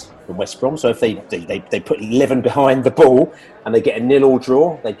points from West Brom, so if they put 11 behind the ball and they get a 0-0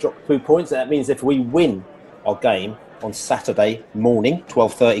 draw, they drop 2 points. That means if we win our game on Saturday morning,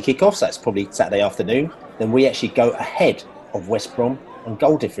 12:30 kickoffs, that's probably Saturday afternoon, then we actually go ahead of West Brom on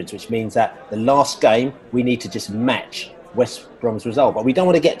goal difference, which means that the last game we need to just match West Brom's result. But we don't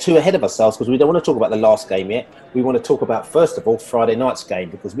want to get too ahead of ourselves, because we don't want to talk about the last game yet. We want to talk about, first of all, Friday night's game,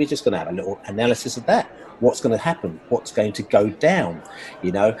 because we're just going to have a little analysis of that. What's going to happen? What's going to go down?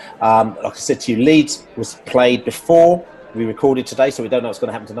 You know, like I said to you, Leeds was played before we recorded today, so we don't know what's going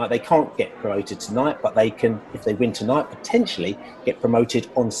to happen tonight. They can't get promoted tonight, but they can, if they win tonight, potentially get promoted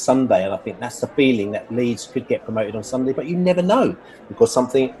on Sunday. And I think that's the feeling, that Leeds could get promoted on Sunday, but you never know, because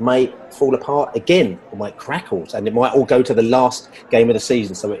something may fall apart again, or might crackle, and it might all go to the last game of the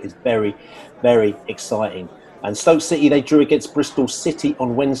season. So it is very, very exciting. And Stoke City, they drew against Bristol City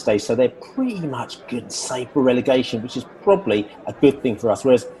on Wednesday, so they're pretty much good and safe for relegation, which is probably a good thing for us.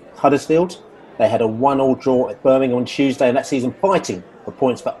 Whereas Huddersfield, they had a 1-1 draw at Birmingham on Tuesday, and that season fighting for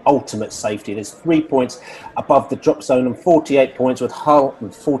points for ultimate safety. There's 3 points above the drop zone and 48 points, with Hull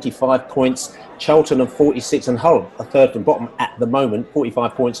with 45 points, Charlton on 46, and Hull are third from bottom at the moment,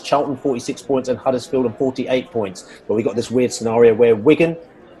 45 points, Charlton 46 points, and Huddersfield on 48 points. But we've got this weird scenario where Wigan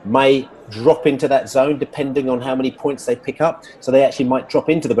may drop into that zone depending on how many points they pick up. So they actually might drop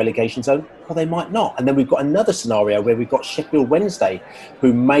into the relegation zone, or they might not. And then we've got another scenario where we've got Sheffield Wednesday,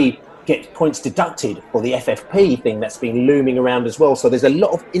 who may get points deducted for the FFP thing that's been looming around as well. So there's a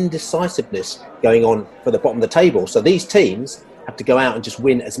lot of indecisiveness going on for the bottom of the table. So these teams have to go out and just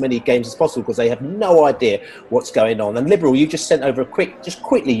win as many games as possible because they have no idea what's going on. And Liberal, you just sent over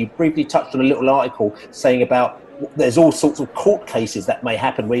quickly, you briefly touched on a little article saying about there's all sorts of court cases that may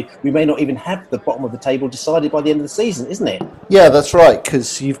happen. We may not even have the bottom of the table decided by the end of the season, isn't it? Yeah, that's right,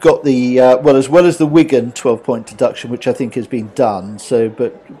 because you've got the, as well as the Wigan 12-point deduction, which I think has been done,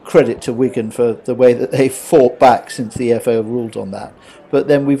 but credit to Wigan for the way that they fought back since the FA ruled on that. But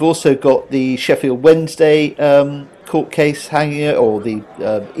then we've also got the Sheffield Wednesday court case hanging, or the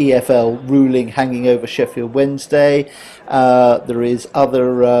EFL ruling hanging over Sheffield Wednesday. There is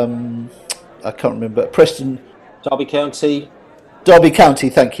other, I can't remember, Preston... Derby County,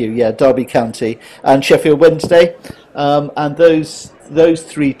 thank you. Yeah, Derby County and Sheffield Wednesday, and those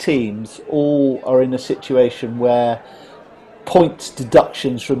three teams all are in a situation where points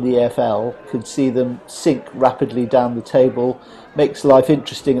deductions from the EFL could see them sink rapidly down the table. Makes life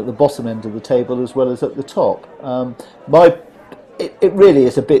interesting at the bottom end of the table as well as at the top. It really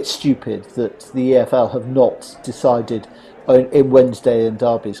is a bit stupid that the EFL have not decided. In Wednesday and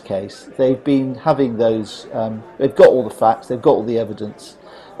Derby's case, they've been having those. They've got all the facts. They've got all the evidence.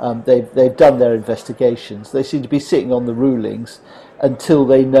 They've done their investigations. They seem to be sitting on the rulings until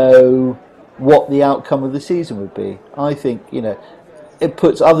they know what the outcome of the season would be. I think it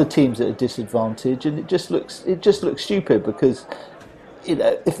puts other teams at a disadvantage, and it just looks stupid because.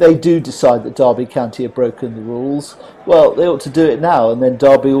 If they do decide that Derby County have broken the rules, well, they ought to do it now, and then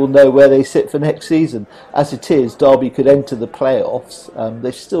Derby will know where they sit for next season. As it is, Derby could enter the playoffs.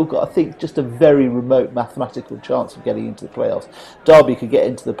 They've still got, I think, just a very remote mathematical chance of getting into the playoffs. Derby could get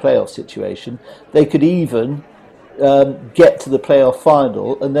into the playoff situation. They could even get to the playoff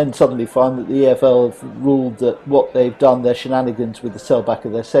final and then suddenly find that the EFL have ruled that what they've done, their shenanigans with the sellback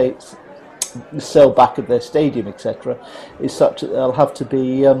of their stadium, etc., is such that they'll have to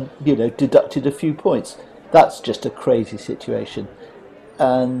be, deducted a few points. That's just a crazy situation.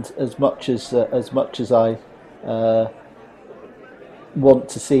 And as much as I want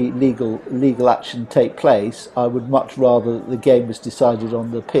to see legal action take place, I would much rather that the game was decided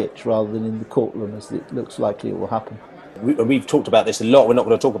on the pitch rather than in the courtroom, as it looks likely it will happen. We've talked about this a lot. We're not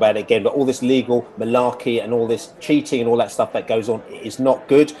going to talk about it again, but all this legal malarkey and all this cheating and all that stuff that goes on is not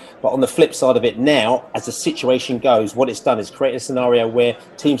good. But on the flip side of it now, as the situation goes, what it's done is create a scenario where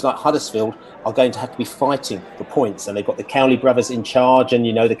teams like Huddersfield are going to have to be fighting for points, and they've got the Cowley brothers in charge, and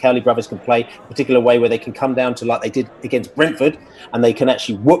the Cowley brothers can play a particular way where they can come down to, like they did against Brentford, and they can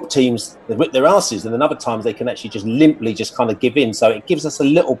actually whoop teams, they whip their asses, and then other times they can actually just limply just kind of give in. So it gives us a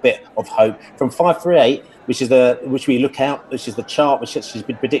little bit of hope from 538. Which is the chart which she's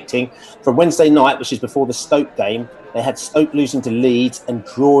been predicting from Wednesday night, which is before the Stoke game. They had Stoke losing to Leeds and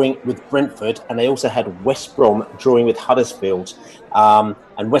drawing with Brentford, and they also had West Brom drawing with Huddersfield.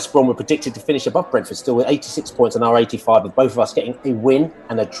 And West Brom were predicted to finish above Brentford, still with 86 points and our 85, with both of us getting a win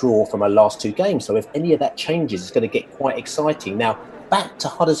and a draw from our last two games. So if any of that changes, it's going to get quite exciting. Now, back to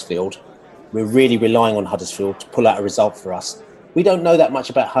Huddersfield. We're really relying on Huddersfield to pull out a result for us. We don't know that much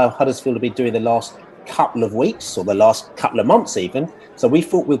about how Huddersfield have been doing the last couple of weeks or the last couple of months even. So we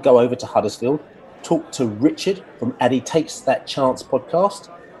thought we'd go over to Huddersfield, talk to Richard from Addy Takes That Chance podcast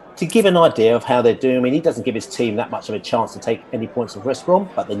to give an idea of how they're doing. I mean, he doesn't give his team that much of a chance to take any points from West Brom,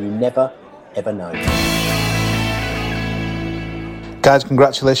 but then you never, ever know. Guys,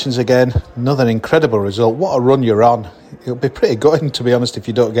 congratulations again. Another incredible result. What a run you're on. It'll be pretty good, to be honest, if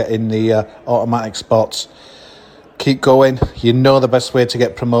you don't get in the automatic spots. Keep going. You know the best way to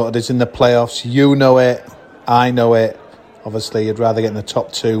get promoted is in the playoffs. You know it. I know it. Obviously, you'd rather get in the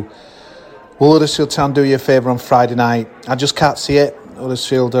top two. Will Huddersfield Town do you a favour on Friday night? I just can't see it.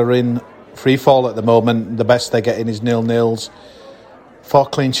 Huddersfield are in free fall at the moment. The best they're getting is 0-0s. 4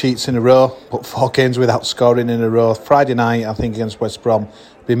 clean sheets in a row, but 4 games without scoring in a row. Friday night, I think, against West Brom, will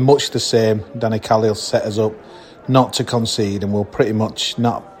be much the same. Danny Cowley will set us up not to concede, and we'll pretty much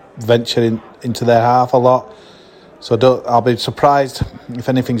not venture into their half a lot. So I'll be surprised if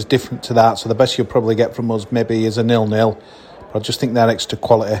anything's different to that. So the best you'll probably get from us maybe is a 0-0. But I just think they're extra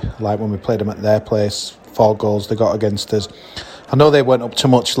quality, like when we played them at their place, 4 goals they got against us. I know they weren't up to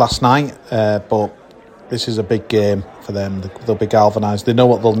much last night, but This is a big game for them. They'll be galvanised. They know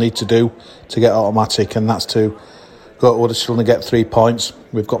what they'll need to do to get automatic, and that's to go to Huddersfield and get 3 points.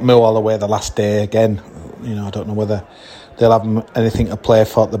 We've got Millwall away the last day again. I don't know whether they'll have anything to play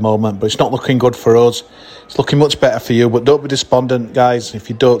for at the moment, but it's not looking good for us. It's looking much better for you, but don't be despondent, guys, if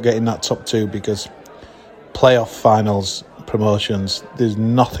you don't get in that top 2, because playoff finals, promotions, there's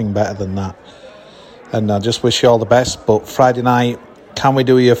nothing better than that. And I just wish you all the best. But Friday night, can we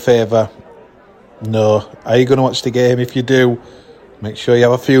do you a favour? No. Are you going to watch the game? If you do, make sure you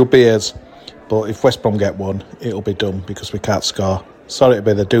have a few beers. But if West Brom get one, it'll be done because we can't score. Sorry to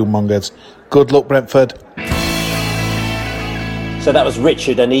be the doom mongers. Good luck, Brentford. So that was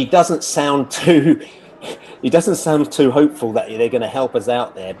Richard, and he doesn't sound too hopeful that they're going to help us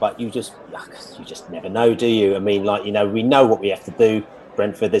out there. But you just never know, do you? I mean, we know what we have to do.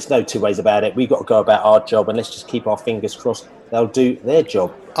 Brentford, there's no two ways about it. We've got to go about our job, and let's just keep our fingers crossed they'll do their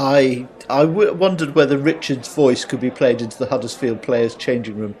job. I wondered whether Richard's voice could be played into the Huddersfield players'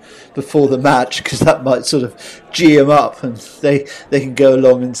 changing room before the match, because that might sort of gee him up, and they can go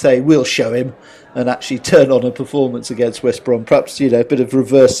along and say, we'll show him, and actually turn on a performance against West Brom. Perhaps, a bit of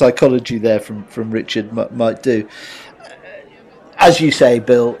reverse psychology there from Richard might do. As you say,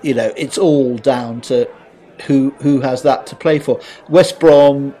 Bill, it's all down to who has that to play for. West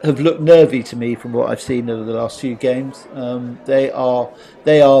Brom have looked nervy to me from what I've seen over the last few games. They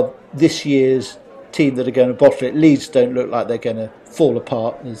are this year's team that are going to bottle it. Leeds don't look like they're going to fall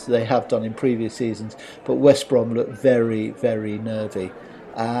apart as they have done in previous seasons, but West Brom look very, very nervy.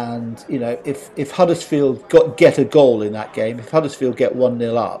 And if Huddersfield get a goal in that game, if Huddersfield get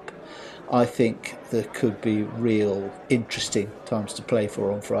 1-0 up, I think there could be real interesting times to play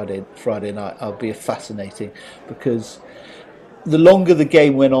for on Friday night. It'll be fascinating, because the longer the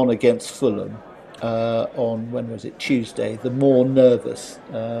game went on against Fulham on, when was it, Tuesday, the more nervous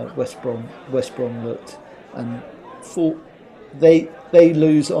West Brom looked, and they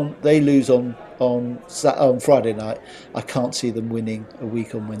lose on Friday night. I can't see them winning a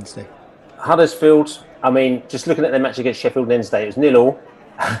week on Wednesday. Huddersfield, just looking at their match against Sheffield Wednesday, it was 0-0.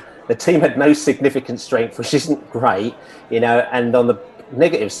 The team had no significant strength, which isn't great, and on the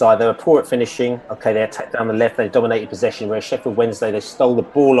negative side, they were poor at finishing. Okay, they attacked down the left, they dominated possession, whereas Sheffield Wednesday, they stole the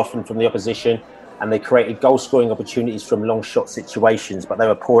ball often from the opposition, and they created goal-scoring opportunities from long shot situations, but they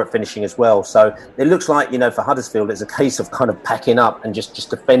were poor at finishing as well. So it looks like, for Huddersfield, it's a case of kind of packing up and just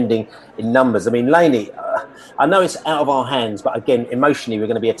defending in numbers. Laney, I know it's out of our hands, but again, emotionally, we're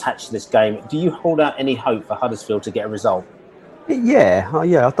going to be attached to this game. Do you hold out any hope for Huddersfield to get a result? Yeah, I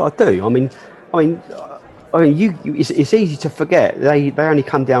do. It's easy to forget they only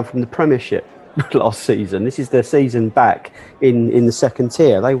come down from the Premiership last season. This is their season back in the second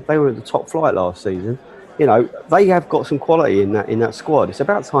tier. They were at the top flight last season. They have got some quality in that squad. It's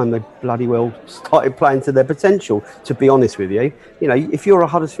about time they bloody well started playing to their potential, to be honest with you. If you're a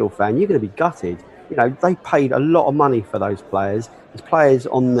Huddersfield fan, you're going to be gutted. They paid a lot of money for those players. There's players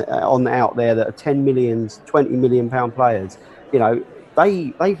on out there that are 10 million, 20 million pound players.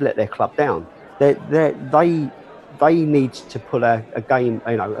 They've let their club down. They need to pull a game,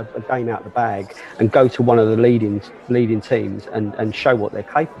 a game out of the bag and go to one of the leading teams and show what they're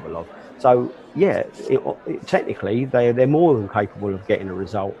capable of. So yeah, technically they're more than capable of getting a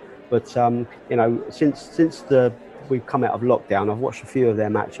result. But since we've come out of lockdown, I've watched a few of their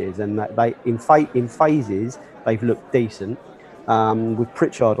matches, and they in phases they've looked decent. With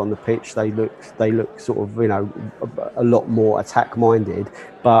Pritchard on the pitch, they look sort of a lot more attack minded.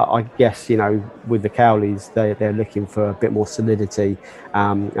 But I guess with the Cowleys, they're looking for a bit more solidity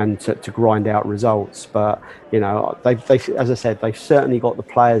and to grind out results. But they as I said, they've certainly got the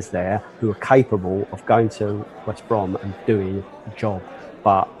players there who are capable of going to West Brom and doing the job.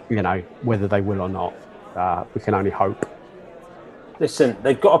 But whether they will or not, we can only hope. Listen,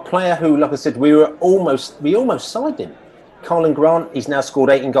 they've got a player who, like I said, we almost signed him. Colin Grant, he's now scored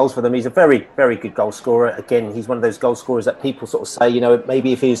 18 goals for them. He's a very, very good goal scorer. Again, he's one of those goal scorers that people sort of say,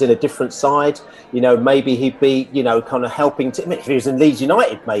 maybe if he was in a different side, maybe he'd be, kind of helping. If he was in Leeds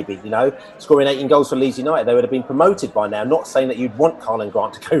United, maybe, scoring 18 goals for Leeds United, they would have been promoted by now. Not saying that you'd want Colin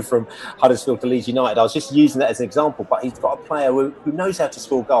Grant to go from Huddersfield to Leeds United. I was just using that as an example. But he's got a player who knows how to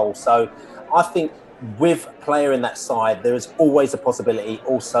score goals. So I think with a player in that side, there is always a possibility.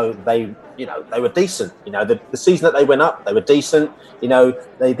 Also, they were decent. The season that they went up, they were decent.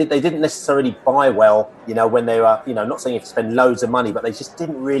 They didn't necessarily buy well. When they were, not saying you have to spend loads of money, but they just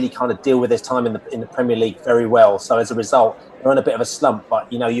didn't really kind of deal with their time in the Premier League very well. So as a result, they're on a bit of a slump,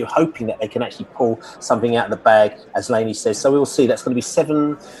 but, you're hoping that they can actually pull something out of the bag, as Laney says. So we'll see. That's going to be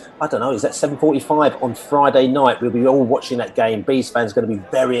 7:45 on Friday night. We'll be all watching that game. Bees fans are going to be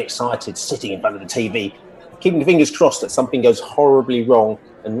very excited, sitting in front of the TV, keeping the fingers crossed that something goes horribly wrong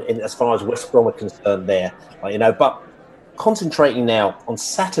and as far as West Brom are concerned there. But concentrating now on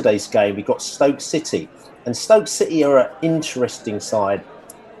Saturday's game, we've got Stoke City. And Stoke City are an interesting side.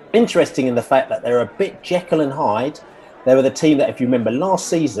 Interesting in the fact that they're a bit Jekyll and Hyde. They were the team that, if you remember last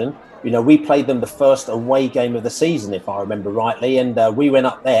season, we played them the first away game of the season, if I remember rightly. And we went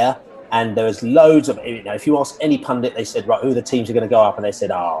up there and there was loads of, if you ask any pundit, they said, right, who are the teams are going to go up? And they said,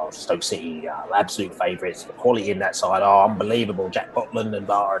 Stoke City, absolute favourites. The quality in that side, unbelievable. Jack Butland and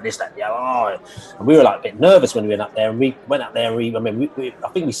this, that, And we were like a bit nervous when we went up there. And we went up there and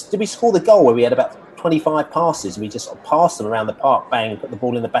did we score the goal where we had about 25 passes? We just sort of passed them around the park, bang, put the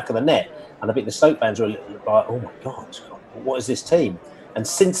ball in the back of the net. And I think the Stoke fans were like, oh my God, what is this team? And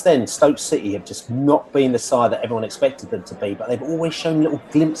since then, Stoke City have just not been the side that everyone expected them to be, but they've always shown little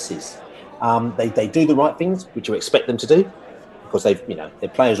glimpses. They do the right things, which you expect them to do, because their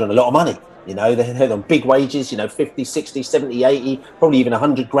players are on a lot of money. They're on big wages, 50, 60, 70, 80, probably even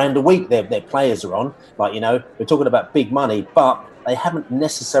 100 grand a week their players are on. We're talking about big money, but they haven't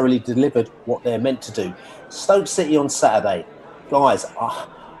necessarily delivered what they're meant to do. Stoke City on Saturday. Guys,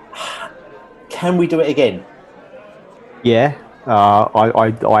 can we do it again? Yeah.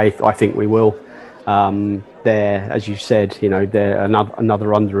 I think we will. They're, as you said, they're another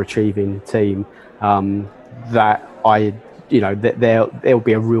underachieving team. There'll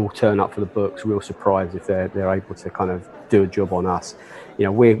be a real turn up for the books, real surprise if they're able to kind of do a job on us.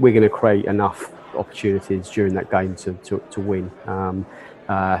 We're going to create enough opportunities during that game to win.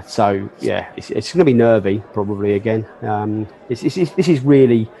 So yeah, it's going to be nervy probably again. This is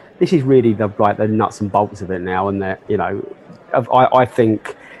really the nuts and bolts of it now, and that I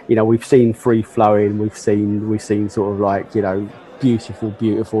think we've seen free flowing, we've seen sort of like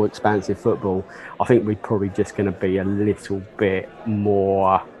beautiful, expansive football. I think we're probably just going to be a little bit more.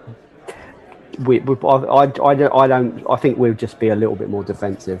 I think we'll just be a little bit more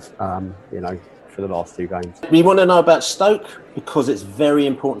defensive. For the last two games. We want to know about Stoke because it's very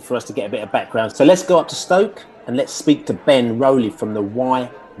important for us to get a bit of background. So let's go up to Stoke and let's speak to Ben Rowley from the Why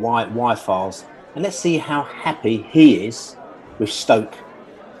Files, and let's see how happy he is with Stoke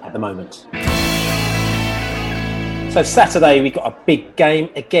at the moment. So Saturday we got a big game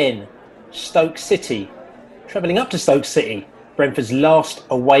again. Stoke City, travelling up to Stoke City, Brentford's last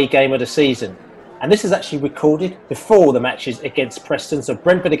away game of the season. And this is actually recorded before the matches against Preston. So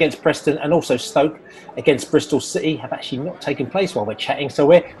Brentford against Preston and also Stoke against Bristol City have actually not taken place while we're chatting. So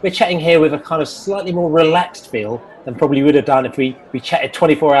we're chatting here with a kind of slightly more relaxed feel than probably would have done if we chatted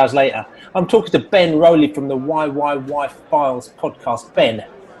 24 hours later. I'm talking to Ben Rowley from the Why Files podcast. Ben,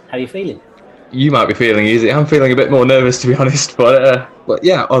 how are you feeling? You might be feeling easy. I'm feeling a bit more nervous, to be honest. But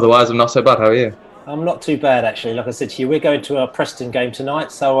yeah, otherwise I'm not so bad. How are you? I'm not too bad, actually. Like I said to you, we're going to our Preston game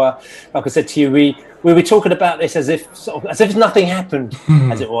tonight. So, like I said to you, we were talking about this as if nothing happened,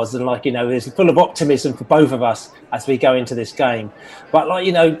 as it was, and it's full of optimism for both of us as we go into this game. But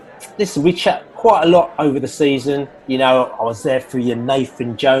listen, we chat quite a lot over the season. I was there for your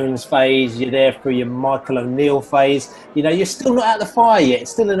Nathan Jones phase. You're there for your Michael O'Neill phase. You're still not out of the fire yet. It's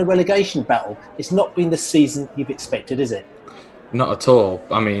still in a relegation battle. It's not been the season you've expected, is it? Not at all.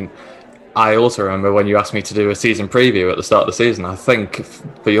 I mean, I also remember when you asked me to do a season preview at the start of the season. I think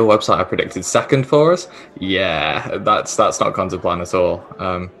for your website, I predicted second for us. Yeah, that's not gone to plan at all.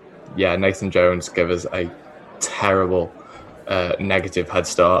 Nathan Jones gave us a terrible negative head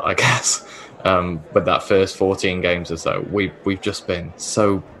start, I guess. With that first 14 games or so, we've just been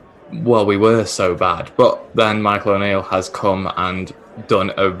we were so bad. But then Michael O'Neill has come and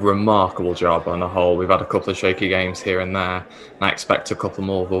done a remarkable job on the whole. We've had a couple of shaky games here and there, and I expect a couple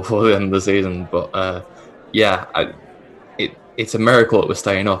more before the end of the season. But it's a miracle that we're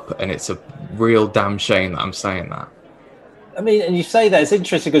staying up, and it's a real damn shame that I'm saying that. I mean, and you say that, it's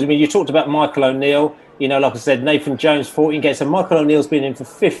interesting because, you talked about Michael O'Neill. Like I said, Nathan Jones, 14 games. So Michael O'Neill's been in for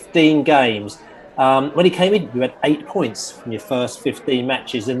 15 games. When he came in, you had 8 points from your first 15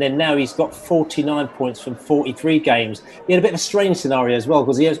 matches, and then now he's got 49 points from 43 games. He had a bit of a strange scenario as well,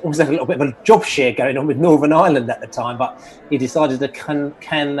 because he almost had a little bit of a job share going on with Northern Ireland at the time, but he decided to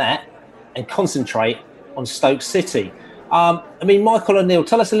can that and concentrate on Stoke City. Michael O'Neill,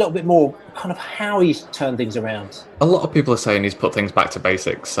 tell us a little bit more kind of how he's turned things around. A lot of people are saying he's put things back to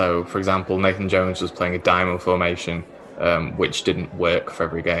basics. So, for example, Nathan Jones was playing a diamond formation, which didn't work for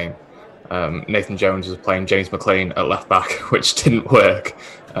every game. Nathan Jones was playing James McLean at left back, which didn't work.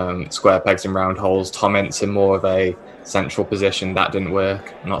 Square pegs in round holes. Tom Ince in more of a central position. That didn't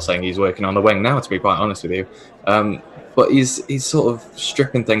work. I'm not saying he's working on the wing now, to be quite honest with you. But he's sort of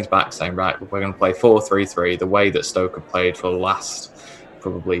stripping things back, saying, right, we're going to play 4-3-3, the way that Stoke have played for the last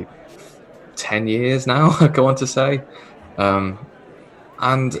probably 10 years now, I go on to say.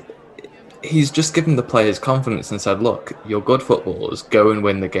 And he's just given the players confidence and said, look, you're good footballers, go and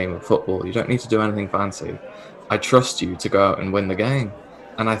win the game of football. You don't need to do anything fancy. I trust you to go out and win the game.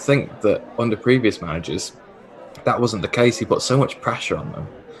 And I think that under previous managers, that wasn't the case. He put so much pressure on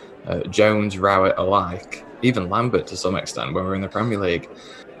them. Jones, Rowett alike, even Lambert to some extent when we were in the Premier League.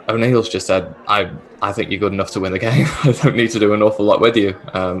 O'Neill's just said, I think you're good enough to win the game. I don't need to do an awful lot with you.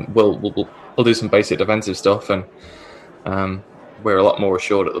 We'll do some basic defensive stuff, and we're a lot more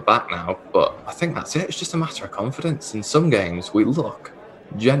assured at the back now. But I think that's it. It's just a matter of confidence. In some games, we look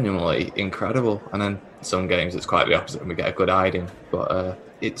genuinely incredible, and then some games it's quite the opposite and we get a good hiding. But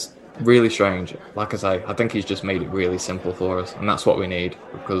it's really strange. Like I say, I think he's just made it really simple for us, and that's what we need,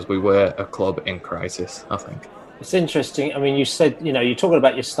 because we were a club in crisis, I think. It's interesting. I mean, you said, you're talking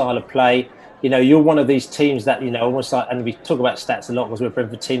about your style of play. You're one of these teams that, almost like, and we talk about stats a lot because we're a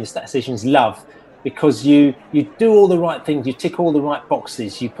Brentford team, the statisticians love, because you do all the right things, you tick all the right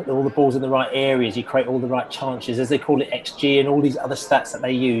boxes, you put all the balls in the right areas, you create all the right chances, as they call it, XG, and all these other stats that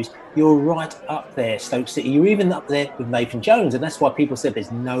they use. You're right up there, Stoke City. You're even up there with Nathan Jones, and that's why people said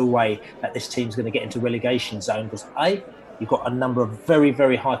there's no way that this team's going to get into relegation zone, because A, you've got a number of very,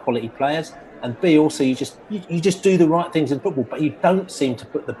 very high quality players, and B, also you just do the right things in football, but you don't seem to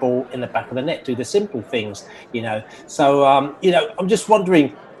put the ball in the back of the net, do the simple things, So, I'm just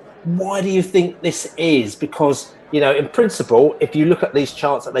wondering, why do you think this is? Because, in principle, if you look at these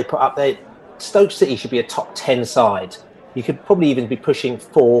charts that they put up there, Stoke City should be a top 10 side. You could probably even be pushing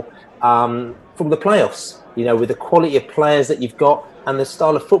for from the playoffs, with the quality of players that you've got and the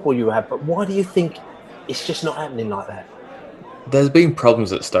style of football you have. But why do you think it's just not happening like that? There's been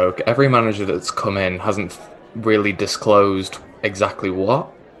problems at Stoke. Every manager that's come in hasn't really disclosed exactly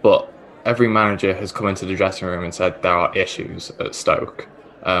what, but every manager has come into the dressing room and said there are issues at Stoke.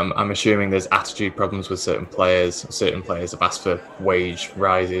 I'm assuming there's attitude problems with certain players. Certain players have asked for wage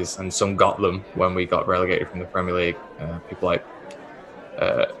rises, and some got them when we got relegated from the Premier League. People like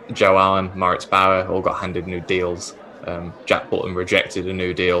Joe Allen, Moritz Bauer all got handed new deals. Jack Button rejected a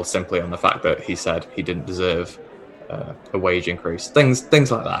new deal simply on the fact that he said he didn't deserve a wage increase.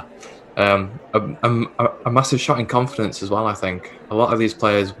 Things like that. A massive shot in confidence as well, I think. A lot of these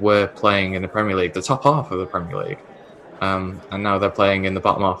players were playing in the Premier League, the top half of the Premier League. And now they're playing in the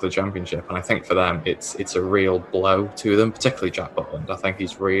bottom half of the Championship, and I think for them it's a real blow to them, particularly Jack Butland. I think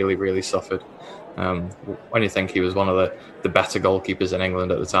he's really, really suffered. When you think he was one of the better goalkeepers in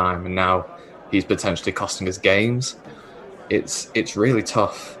England at the time, and now he's potentially costing us games, it's really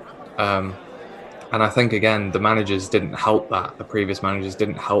tough. And I think, again, the managers didn't help that. The previous managers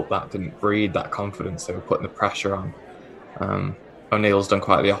didn't help that, didn't breed that confidence. They were putting the pressure on. O'Neill's done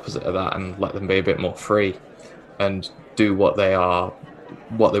quite the opposite of that and let them be a bit more free and do what they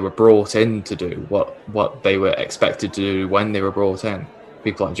were brought in to do, what they were expected to do when they were brought in.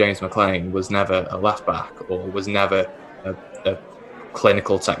 People like James McLean was never a left back or was never a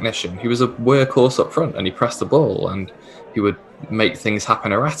clinical technician. He was a workhorse up front, and he pressed the ball and he would make things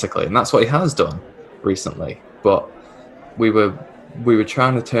happen erratically, and that's what he has done recently. But we were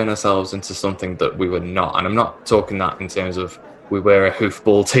trying to turn ourselves into something that we were not, and I'm not talking that in terms of we were a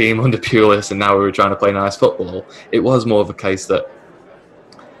hoofball team under Pulis and now we were trying to play nice football. It was more of a case that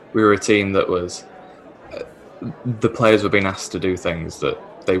we were a team that was the players were being asked to do things that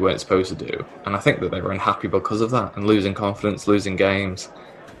they weren't supposed to do, and I think that they were unhappy because of that, and losing confidence, losing games.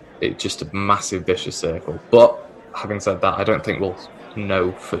 It's just a massive vicious circle. But having said that, I don't think we'll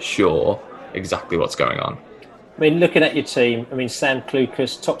know for sure exactly what's going on. I mean, looking at your team, Sam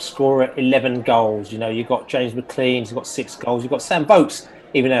Clucas, top scorer, 11 goals. You've got James McLean, he's got 6 goals. You've got Sam Vokes,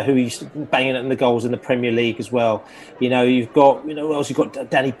 even who used to banging in the goals in the Premier League as well. You've got, who else? You've got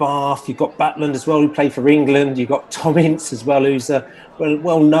Danny Bath, you've got Butland as well, who played for England. You've got Tom Ince as well, who's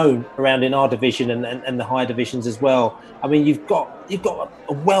well known around in our division and the higher divisions as well. You've got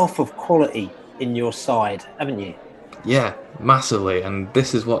a wealth of quality in your side, haven't you? Yeah, massively. And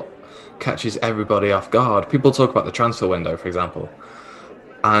this is what catches everybody off guard. People talk about the transfer window, for example,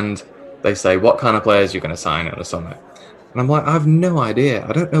 and they say, what kind of players you're going to sign in the summer? And I'm like, I have no idea.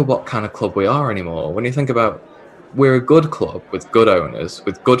 I don't know what kind of club we are anymore. When you think about, we're a good club with good owners,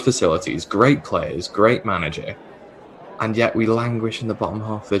 with good facilities, great players, great manager, and yet we languish in the bottom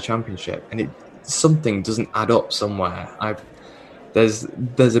half of the Championship, and something doesn't add up somewhere. There's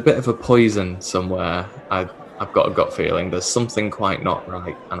a bit of a poison somewhere. I've got a gut feeling there's something quite not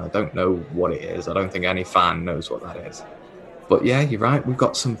right, and I don't know what it is. I don't think any fan knows what that is. But yeah, you're right. We've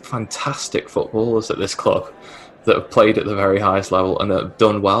got some fantastic footballers at this club that have played at the very highest level and that have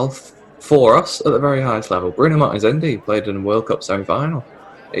done well for us at the very highest level. Bruno Martins played in a World Cup semi-final.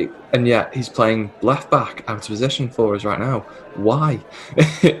 And yet he's playing left back out of position for us right now. Why?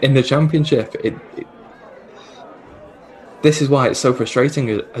 In the Championship, this is why it's so frustrating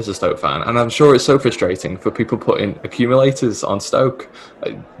as a Stoke fan, and I'm sure it's so frustrating for people putting accumulators on Stoke.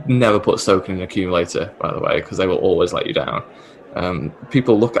 Never put Stoke in an accumulator, by the way, because they will always let you down.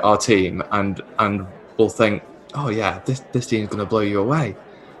 People look at our team and will think, oh yeah, this team's going to blow you away,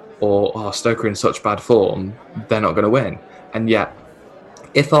 or oh, Stoke are in such bad form, they're not going to win. And yet,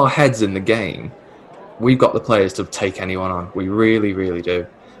 if our head's in the game, we've got the players to take anyone on. We really, really do.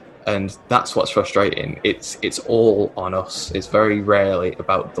 And that's what's frustrating. It's all on us. It's very rarely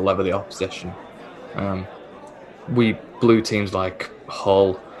about the level of the opposition. We blew teams like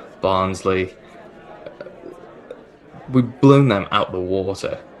Hull, Barnsley. We blew them out the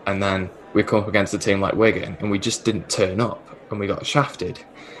water. And then we come up against a team like Wigan and we just didn't turn up and we got shafted.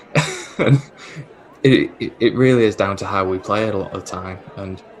 And it really is down to how we play it a lot of the time,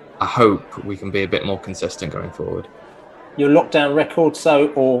 and I hope we can be a bit more consistent going forward. Your lockdown record,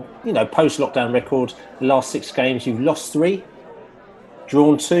 post-lockdown record, the last 6 games, you've lost 3,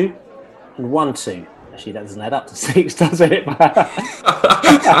 drawn 2, and won 2. Actually, that doesn't add up to 6, does it?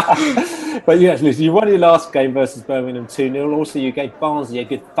 But you actually, you won your last game versus Birmingham 2-0. Also, you gave Barnsley a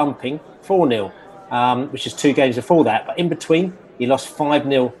good thumping, 4-0, which is 2 games before that. But in between, you lost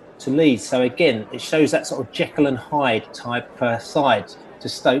 5-0 to Leeds. So again, it shows that sort of Jekyll and Hyde type side to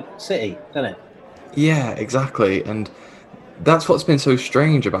Stoke City, doesn't it? Yeah, exactly. And that's what's been so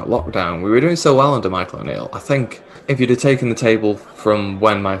strange about lockdown. We were doing so well under Michael O'Neill. I think if you'd have taken the table from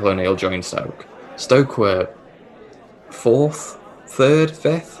when Michael O'Neill joined Stoke were 4th, 3rd,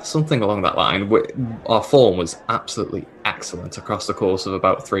 5th, something along that line. Our form was absolutely excellent across the course of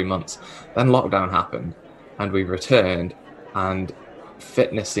about 3 months. Then lockdown happened and we returned, and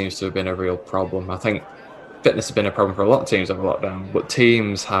fitness seems to have been a real problem. I think fitness has been a problem for a lot of teams over lockdown, but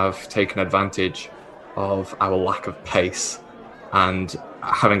teams have taken advantage of our lack of pace, and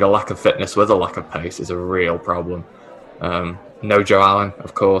having a lack of fitness with a lack of pace is a real problem. No Joe Allen,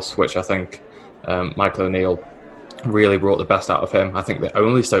 of course, which I think Michael O'Neill really brought the best out of him. I think the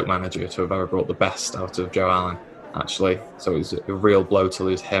only Stoke manager to have ever brought the best out of Joe Allen, actually. So it was a real blow to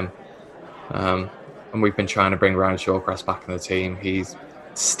lose him. And we've been trying to bring Ryan Shawcross back in the team. He's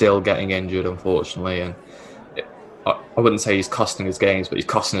still getting injured, unfortunately, and I wouldn't say he's costing us games, but he's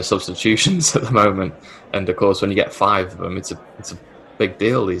costing us substitutions at the moment. And of course, when you get 5 of them, it's a big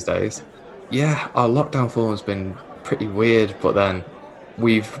deal these days. Yeah, our lockdown form has been pretty weird, but then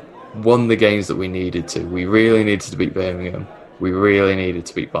we've won the games that we needed to. We really needed to beat Birmingham. We really needed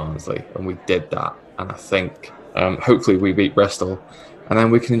to beat Barnsley, and we did that. And I think hopefully we beat Bristol, and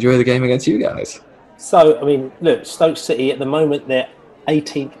then we can enjoy the game against you guys. So, I mean, look, Stoke City at the moment, they're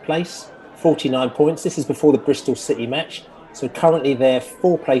 18th place, 49 points. This is before the Bristol City match. So currently they're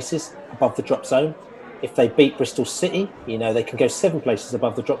 4 places above the drop zone. If they beat Bristol City, they can go 7 places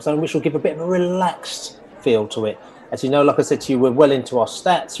above the drop zone, which will give a bit of a relaxed feel to it. As you know, like I said to you, we're well into our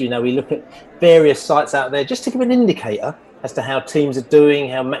stats. We look at various sites out there just to give an indicator as to how teams are doing,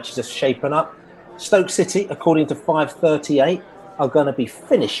 how matches are shaping up. Stoke City, according to 538, are going to be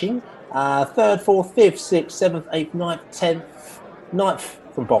finishing 3rd, 4th, 5th, 6th, 7th, 8th, 9th, 10th, 9th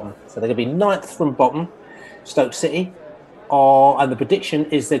from bottom. So they're going to be 9th from bottom, Stoke City. And the prediction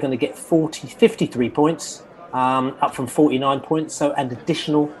is they're going to get 53 points, up from 49 points. So an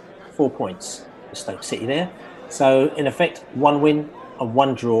additional 4 points for Stoke City there. So in effect, 1 win and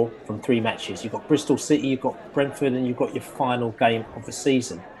 1 draw from 3 matches. You've got Bristol City, you've got Brentford, and you've got your final game of the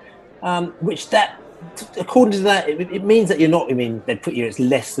season. According to that, it means that you're not, they'd put you as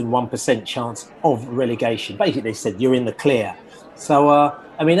less than 1% chance of relegation. Basically, they said you're in the clear. So, out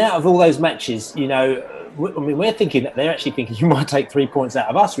of all those matches, we're thinking that they're actually thinking you might take 3 points out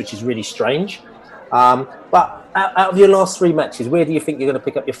of us, which is really strange. But out of your last 3 matches, where do you think you're going to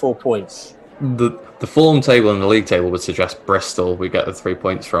pick up your 4 points? The form table and the league table would suggest Bristol we get the 3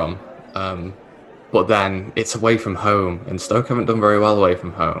 points from. But then it's away from home, and Stoke haven't done very well away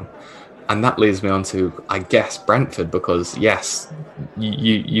from home. And that leads me on to, I guess, Brentford, because, yes,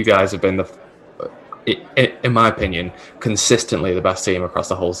 you guys have been, in my opinion, consistently the best team across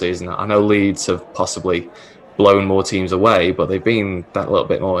the whole season. I know Leeds have possibly blown more teams away, but they've been that little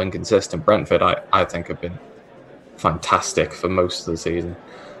bit more inconsistent. Brentford, I think, have been fantastic for most of the season.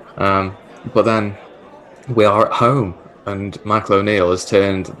 But then we are at home, and Michael O'Neill has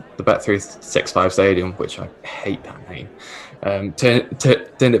turned the Bet365 Stadium, which I hate that name,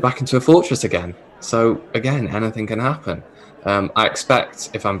 turned it back into a fortress again. So again, anything can happen. I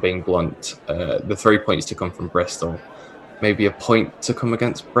expect, if I'm being blunt, the 3 points to come from Bristol, maybe a point to come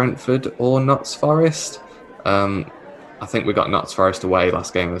against Brentford or Notts Forest. I think we got Notts Forest away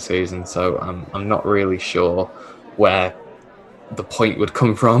last game of the season, so I'm not really sure where the point would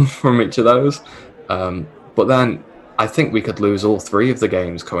come from each of those. But then I think we could lose all 3 of the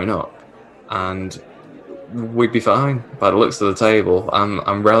games coming up, and we'd be fine by the looks of the table.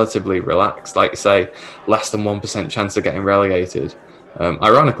 I'm relatively relaxed. Like you say, less than 1% chance of getting relegated.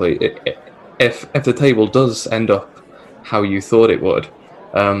 Ironically, if the table does end up how you thought it would,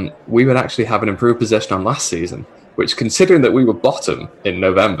 we would actually have an improved position on last season, which, considering that we were bottom in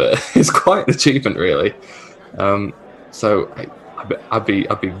November, is quite an achievement, really. So I'd be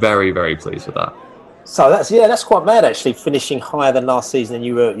very, very pleased with that. So that's quite mad, actually, finishing higher than last season, and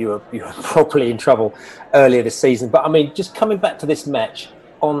you were properly in trouble earlier this season. But I mean, just coming back to this match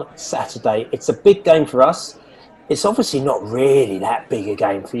on Saturday, it's a big game for us. It's obviously not really that big a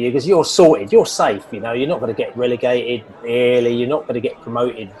game for you because you're sorted, you're safe. You're not going to get relegated, really. You're not going to get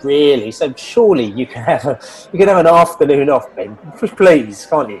promoted, really. So surely you can have an afternoon off, Ben. Please,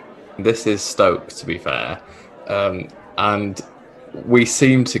 can't you? This is Stoke, to be fair, and we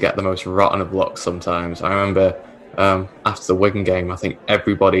seem to get the most rotten of luck sometimes. I remember after the Wigan game, I think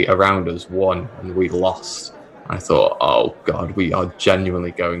everybody around us won and we lost. I thought, oh God, we are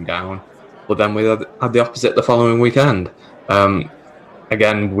genuinely going down. But then we had the opposite the following weekend.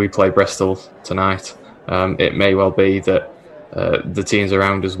 Again, we play Bristol tonight. It may well be that the teams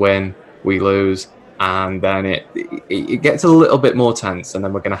around us win, we lose, and then it gets a little bit more tense, and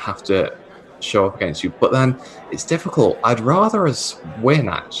then we're going to have to show up against you. But then it's difficult. I'd rather us win,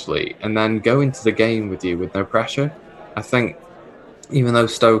 actually, and then go into the game with you with no pressure. I think even though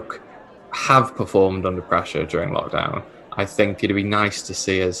Stoke have performed under pressure during lockdown, I think it'd be nice to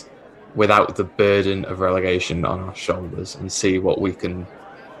see us without the burden of relegation on our shoulders and see what we can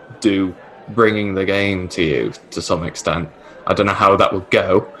do bringing the game to you to some extent. I don't know how that would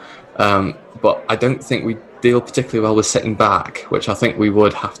go, but I don't think we deal particularly well with sitting back, which I think we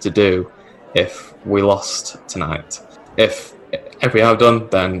would have to do if we lost tonight. If we have done,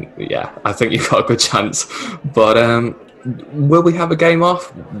 then yeah, I think you've got a good chance. But will we have a game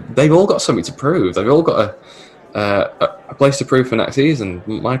off? They've all got something to prove. They've all got a place to prove for next season.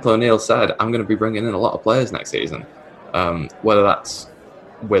 Michael O'Neill said, I'm going to be bringing in a lot of players next season. Whether that's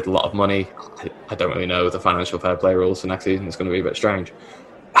with a lot of money, I don't really know. The financial fair play rules for next season is going to be a bit strange.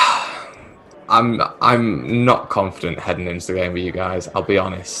 I'm not confident heading into the game with you guys. I'll be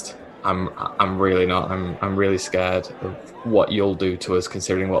honest. I'm really not. I'm really scared of what you'll do to us,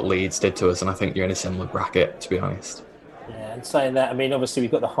 considering what Leeds did to us, and I think you're in a similar bracket, to be honest. Yeah, and saying that, I mean, obviously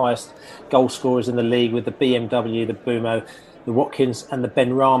we've got the highest goal scorers in the league with the BMW, the Bumo, the Watkins and the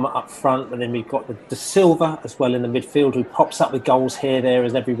Benrahma up front, and then we've got the De Silva as well in the midfield, who pops up with goals here, there,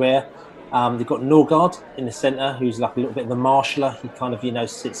 and everywhere. They've got Norgard in the centre, who's like a little bit of the marshaller. He kind of,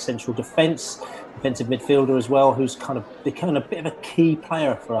 sits central defensive midfielder as well, who's kind of become a bit of a key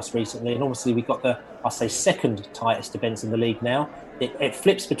player for us recently. And obviously we've got second tightest defence in the league now. It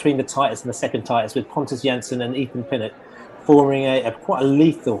flips between the tightest and the second tightest, with Pontus Jansson and Ethan Pinnock forming quite a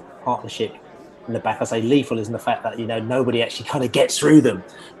lethal partnership in the back. I say lethal is in the fact that, nobody actually kind of gets through them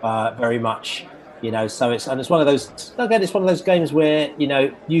very much. So it's one of those games where,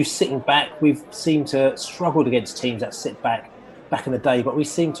 you sitting back, we've seemed to struggled against teams that sit back in the day, but we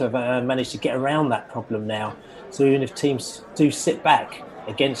seem to have managed to get around that problem now. So even if teams do sit back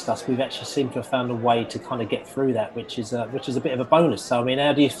against us, we've actually seemed to have found a way to kind of get through that, which is a bit of a bonus. So, I mean,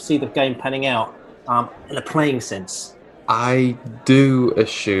 how do you see the game panning out in a playing sense? I do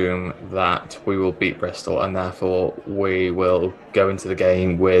assume that we will beat Bristol, and therefore we will go into the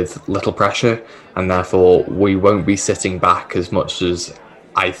game with little pressure, and therefore we won't be sitting back as much as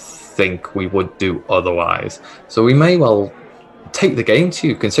I think we would do otherwise. So we may well take the game to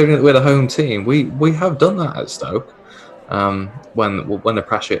you, considering that we're the home team. We have done that at Stoke when the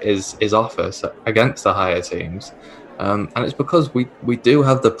pressure is off us against the higher teams. And it's because we do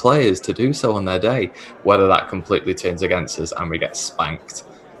have the players to do so on their day, whether that completely turns against us and we get spanked.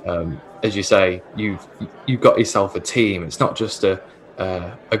 As you say, you've got yourself a team. It's not just a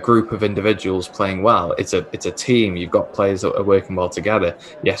group of individuals playing well. It's a team. You've got players that are working well together.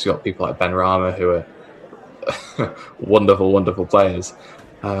 Yes, you've got people like Benrahma who are wonderful, wonderful players.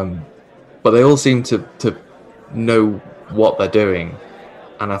 But they all seem to know what they're doing.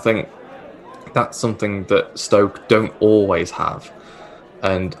 And I think that's something that Stoke don't always have.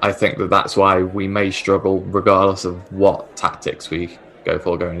 And I think that's why we may struggle regardless of what tactics we go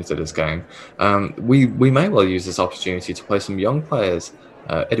for going into this game. We may well use this opportunity to play some young players.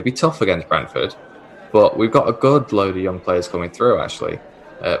 It'd be tough against Brentford, but we've got a good load of young players coming through, actually.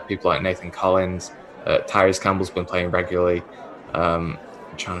 People like Nathan Collins, Tyrese Campbell's been playing regularly. I'm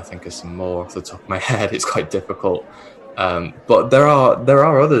trying to think of some more off the top of my head. It's quite difficult. But there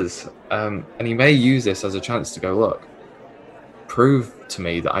are others. And he may use this as a chance to go, look, prove to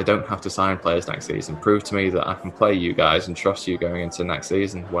me that I don't have to sign players next season. Prove to me that I can play you guys and trust you going into next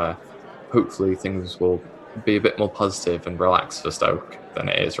season, where hopefully things will be a bit more positive and relaxed for Stoke than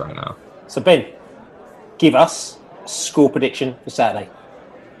it is right now. So Ben, give us a score prediction for Saturday.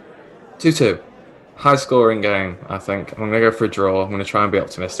 2-2. High scoring game, I think. I'm going to go for a draw. I'm going to try and be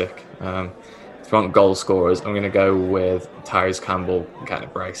optimistic. If you want goal scorers, I'm going to go with Tyrese Campbell getting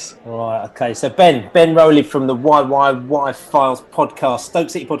a brace. Right, okay. So Ben Rowley from the YYY Files podcast, Stoke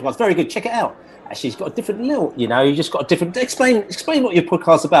City podcast. Very good. Check it out. Actually, he's got a different little, you just got a different... Explain what your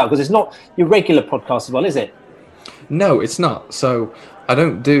podcast's about, because it's not your regular podcast as well, is it? No, it's not. So I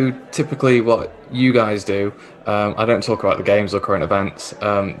don't do typically what you guys do. I don't talk about the games or current events.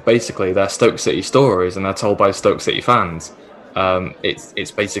 Basically, they're Stoke City stories, and they're told by Stoke City fans.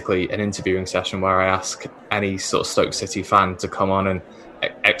 It's basically an interviewing session where I ask any sort of Stoke City fan to come on and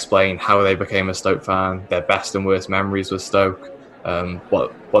explain how they became a Stoke fan, their best and worst memories with Stoke,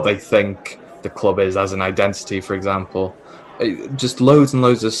 what they think the club is as an identity, for example. Just loads and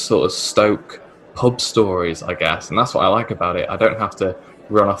loads of sort of Stoke pub stories, I guess, and that's what I like about it. I don't have to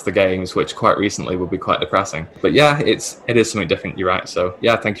run off the games, which quite recently would be quite depressing. But yeah, it is something different, you're right. So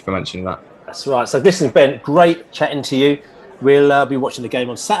yeah, thank you for mentioning that. That's right. So listen, Ben, great chatting to you. We'll be watching the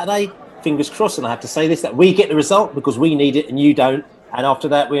game on Saturday. Fingers crossed, and I have to say this, that we get the result because we need it and you don't. And after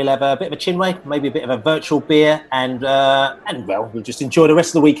that, we'll have a bit of a chinway, maybe a bit of a virtual beer, and well, we'll just enjoy the rest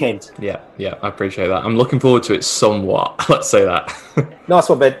of the weekend. Yeah, I appreciate that. I'm looking forward to it somewhat. Let's say that. Nice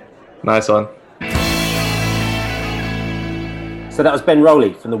one, Ben. Nice one. So that was Ben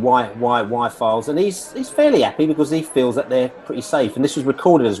Rowley from the YYY Files, and he's fairly happy because he feels that they're pretty safe. And this was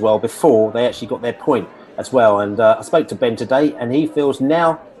recorded as well before they actually got their point as well. And I spoke to Ben today, and he feels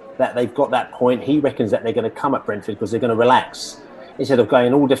now that they've got that point, he reckons that they're going to come at Brentford because they're going to relax. Instead of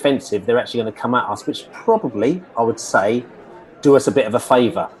going all defensive, they're actually going to come at us, which probably, I would say, do us a bit of a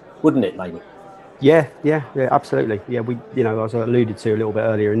favour, wouldn't it, Laney? Yeah, absolutely. Yeah, we, as I alluded to a little bit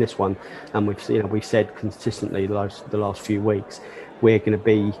earlier in this one, and we've said consistently the last few weeks, we're going to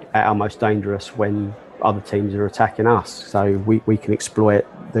be at our most dangerous when other teams are attacking us. So we can exploit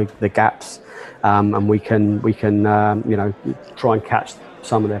the gaps, and we can try and catch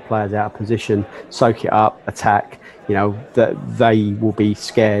some of their players out of position, soak it up, attack. That they will be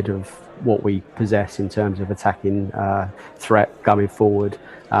scared of what we possess in terms of attacking threat going forward.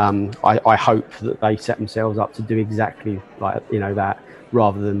 I hope that they set themselves up to do exactly like that,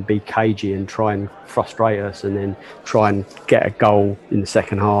 rather than be cagey and try and frustrate us and then try and get a goal in the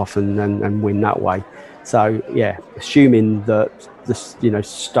second half and win that way. So yeah, assuming that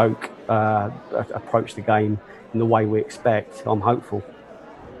Stoke approach the game in the way we expect, I'm hopeful.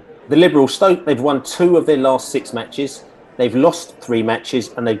 The Liberal Stoke, they've won 2 of their last 6 matches. They've lost 3 matches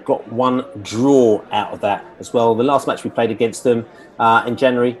and they've got 1 draw out of that as well. The last match we played against them in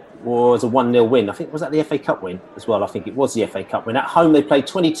January was a 1-0 win. I think, was that the FA Cup win as well? I think it was the FA Cup win. At home, they played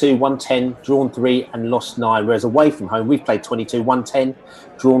 22, won 10, drawn 3 and lost 9. Whereas away from home, we've played 22, won 10,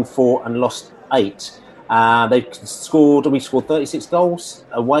 drawn 4 and lost 8. We scored 36 goals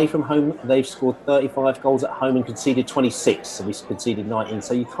away from home. They've scored 35 goals at home and conceded 26. So we conceded 19.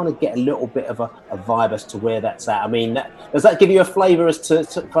 So you kind of get a little bit of a vibe as to where that's at. I mean, does that give you a flavour as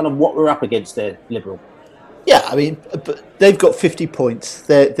to kind of what we're up against there, Liberal? Yeah, I mean, but they've got 50 points.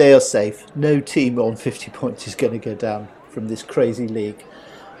 They are safe. No team on 50 points is going to go down from this crazy league.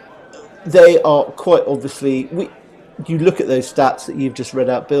 They are quite obviously... You look at those stats that you've just read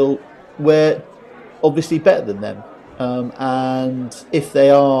out, Bill, we're obviously better than them. And if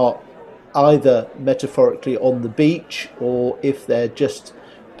they are either metaphorically on the beach or if they're just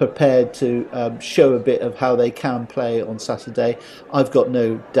prepared to show a bit of how they can play on Saturday, I've got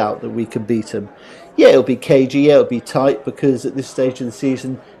no doubt that we can beat them. Yeah, it'll be cagey, yeah, it'll be tight, because at this stage of the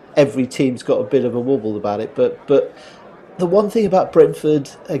season, every team's got a bit of a wobble about it. But the one thing about Brentford,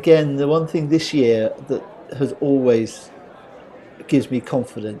 again, the one thing this year that has always gives me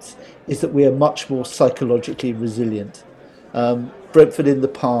confidence is that we are much more psychologically resilient. Brentford in the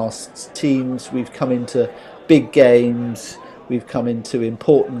past, teams, we've come into big games, we've come into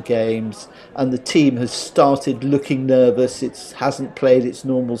important games, and the team has started looking nervous. It hasn't played its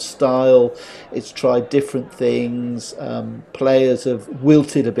normal style. It's tried different things. Players have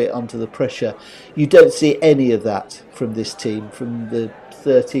wilted a bit under the pressure. You don't see any of that from this team, from the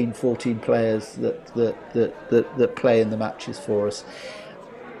 13, 14 players that play in the matches for us.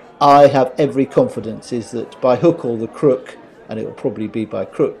 I have every confidence is that by hook or the crook, and it will probably be by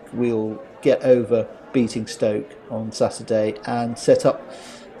crook, we'll get over beating Stoke on Saturday and set up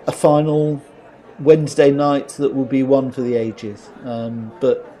a final Wednesday night that will be one for the ages.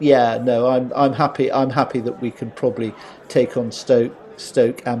 But yeah, no, I'm happy. I'm happy that we can probably take on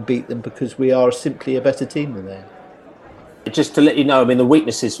Stoke and beat them, because we are simply a better team than they are. Just to let you know, I mean, the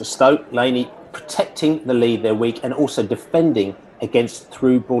weaknesses for Stoke, Laney, protecting the lead, they're weak, and also defending against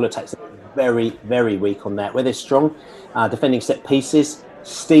through ball attacks. Very, very weak on that. Where they're strong, defending set pieces,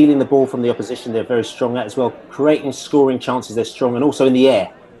 stealing the ball from the opposition, they're very strong at as well. Creating scoring chances, they're strong, and also in the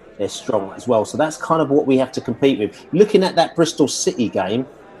air, they're strong as well. So that's kind of what we have to compete with. Looking at that Bristol City game,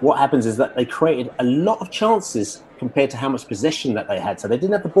 what happens is that they created a lot of chances compared to how much possession that they had. So they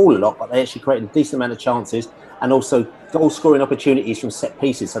didn't have the ball a lot, but they actually created a decent amount of chances, and also goal-scoring opportunities from set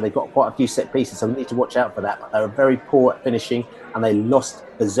pieces. So they've got quite a few set pieces, so we need to watch out for that. But they were very poor at finishing, and they lost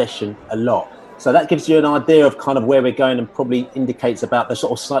possession a lot. So that gives you an idea of kind of where we're going, and probably indicates about the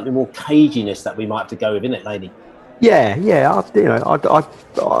sort of slightly more caginess that we might have to go with, isn't it, Laney? Yeah.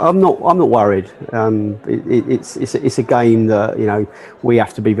 I'm not worried. It's a game that we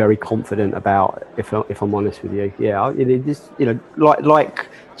have to be very confident about. If I'm honest with you, it is. Like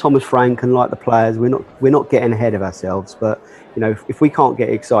Thomas Frank and like the players, we're not getting ahead of ourselves. But if we can't get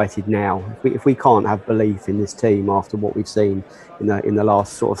excited now, if we can't have belief in this team after what we've seen in the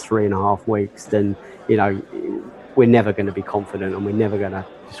last sort of 3.5 weeks, then we're never going to be confident, and we're never going to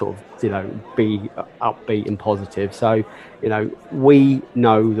sort of be upbeat and positive. So we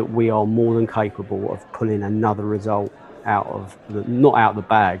know that we are more than capable of pulling another result not out of the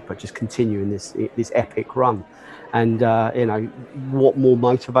bag, but just continuing this epic run. And what more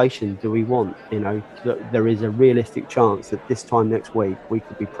motivation do we want? There is a realistic chance that this time next week we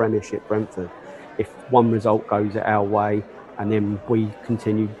could be Premiership Brentford if one result goes our way, and then we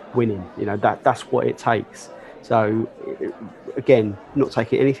continue winning. That's what it takes. So again, not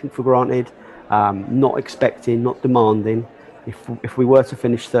taking anything for granted, not expecting, not demanding. If we were to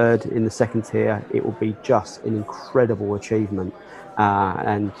finish third in the second tier, it will be just an incredible achievement,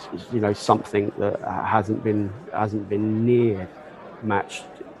 and something that hasn't been near matched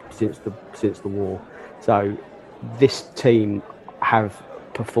since the war. So this team have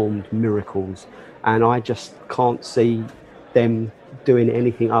performed miracles, and I just can't see them doing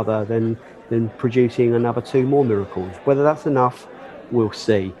anything other than producing another 2 more miracles. Whether that's enough, we'll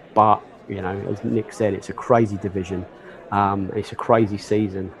see. But as Nick said, it's a crazy division. It's a crazy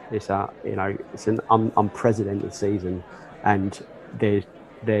season. It's an unprecedented season, and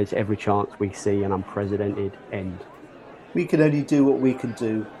there's every chance we see an unprecedented end. We can only do what we can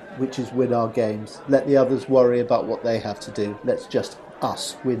do, which is win our games. Let the others worry about what they have to do. Let's just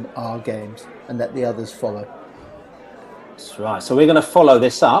us win our games and let the others follow. That's right. So we're going to follow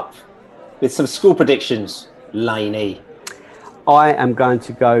this up with some score predictions, Laney. I am going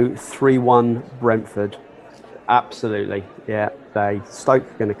to go 3-1 Brentford. Absolutely, yeah. Stoke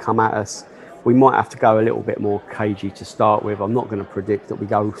are going to come at us. We might have to go a little bit more cagey to start with. I'm not going to predict that we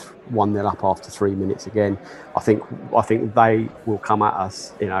go 1-0 up after 3 minutes again. I think they will come at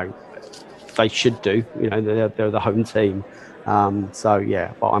us. They should do. They're the home team. So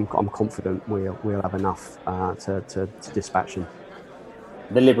yeah, but I'm confident we'll have enough to dispatch them.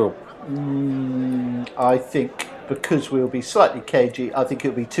 The Liberal. I think because we'll be slightly cagey, I think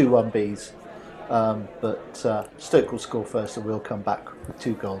it'll be 2-1 Bees. But Stoke will score first, and we'll come back with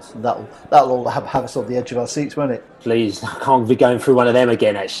 2 goals. And that'll all have us on the edge of our seats, won't it? Please, I can't be going through one of them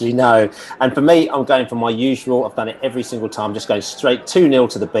again, actually, no. And for me, I'm going for my usual. I've done it every single time, just going straight 2-0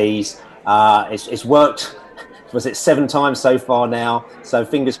 to the Bees. It's worked. Was it 7 times so far now? So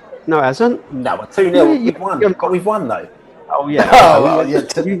fingers. No, it hasn't. No, 2-0. We've won. We've won though. Oh yeah.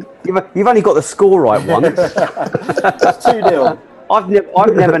 You've only got the score right once. 2-0. I've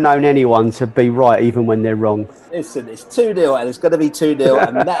never known anyone to be right even when they're wrong. Listen, it's 2-0 and it's going to be 2-0,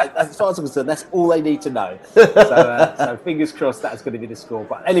 and that, as far as I'm concerned, that's all they need to know. So fingers crossed that's going to be the score.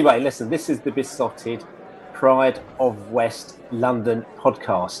 But anyway, listen, this is the Besotted Pride of West London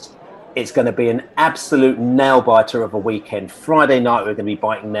podcast. It's going to be an absolute nail-biter of a weekend. Friday night, we're going to be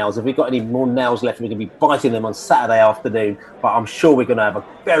biting nails. If we've got any more nails left, we're going to be biting them on Saturday afternoon. But I'm sure we're going to have a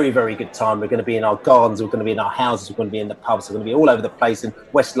very, very good time. We're going to be in our gardens. We're going to be in our houses. We're going to be in the pubs. We're going to be all over the place in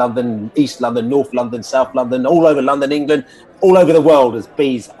West London, East London, North London, South London, all over London, England, all over the world as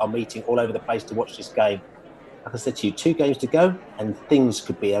bees are meeting all over the place to watch this game. Like I said to you, 2 games to go, and things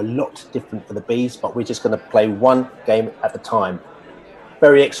could be a lot different for the bees, but we're just going to play one game at a time.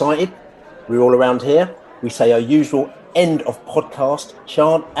 Very excited. We're all around here. We say our usual end of podcast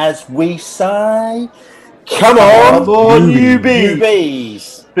chant as we say, come on, you bees. You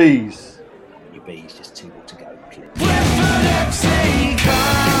bees. Bees. You bees, just 2 more to go. Brentford FC,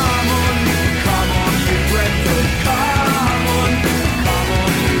 come on, you Brentford, come on,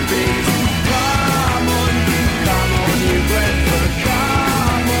 you bees, come on, you Brentford,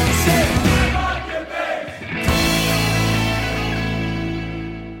 come on, say, come on, you bees.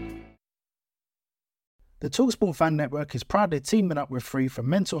 The TalkSport Fan Network is proudly teaming up with Free for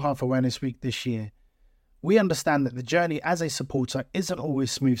Mental Health Awareness Week this year. We understand that the journey as a supporter isn't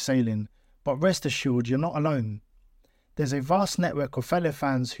always smooth sailing, but rest assured you're not alone. There's a vast network of fellow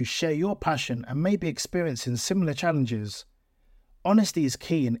fans who share your passion and may be experiencing similar challenges. Honesty is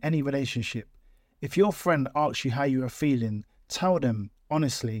key in any relationship. If your friend asks you how you are feeling, tell them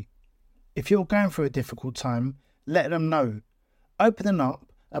honestly. If you're going through a difficult time, let them know. Opening up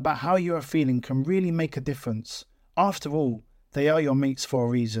about how you are feeling can really make a difference. After all, they are your mates for a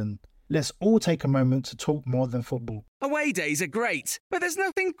reason. Let's all take a moment to talk more than football. Away days are great, but there's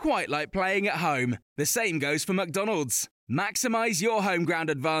nothing quite like playing at home. The same goes for McDonald's. Maximise your home ground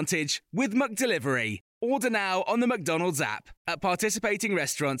advantage with McDelivery. Order now on the McDonald's app. At participating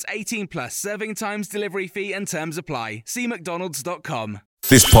restaurants, 18 plus, serving times, delivery fee and terms apply. See mcdonalds.com.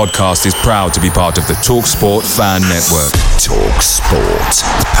 This podcast is proud to be part of the TalkSport Fan Network. TalkSport.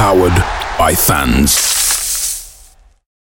 Powered by fans.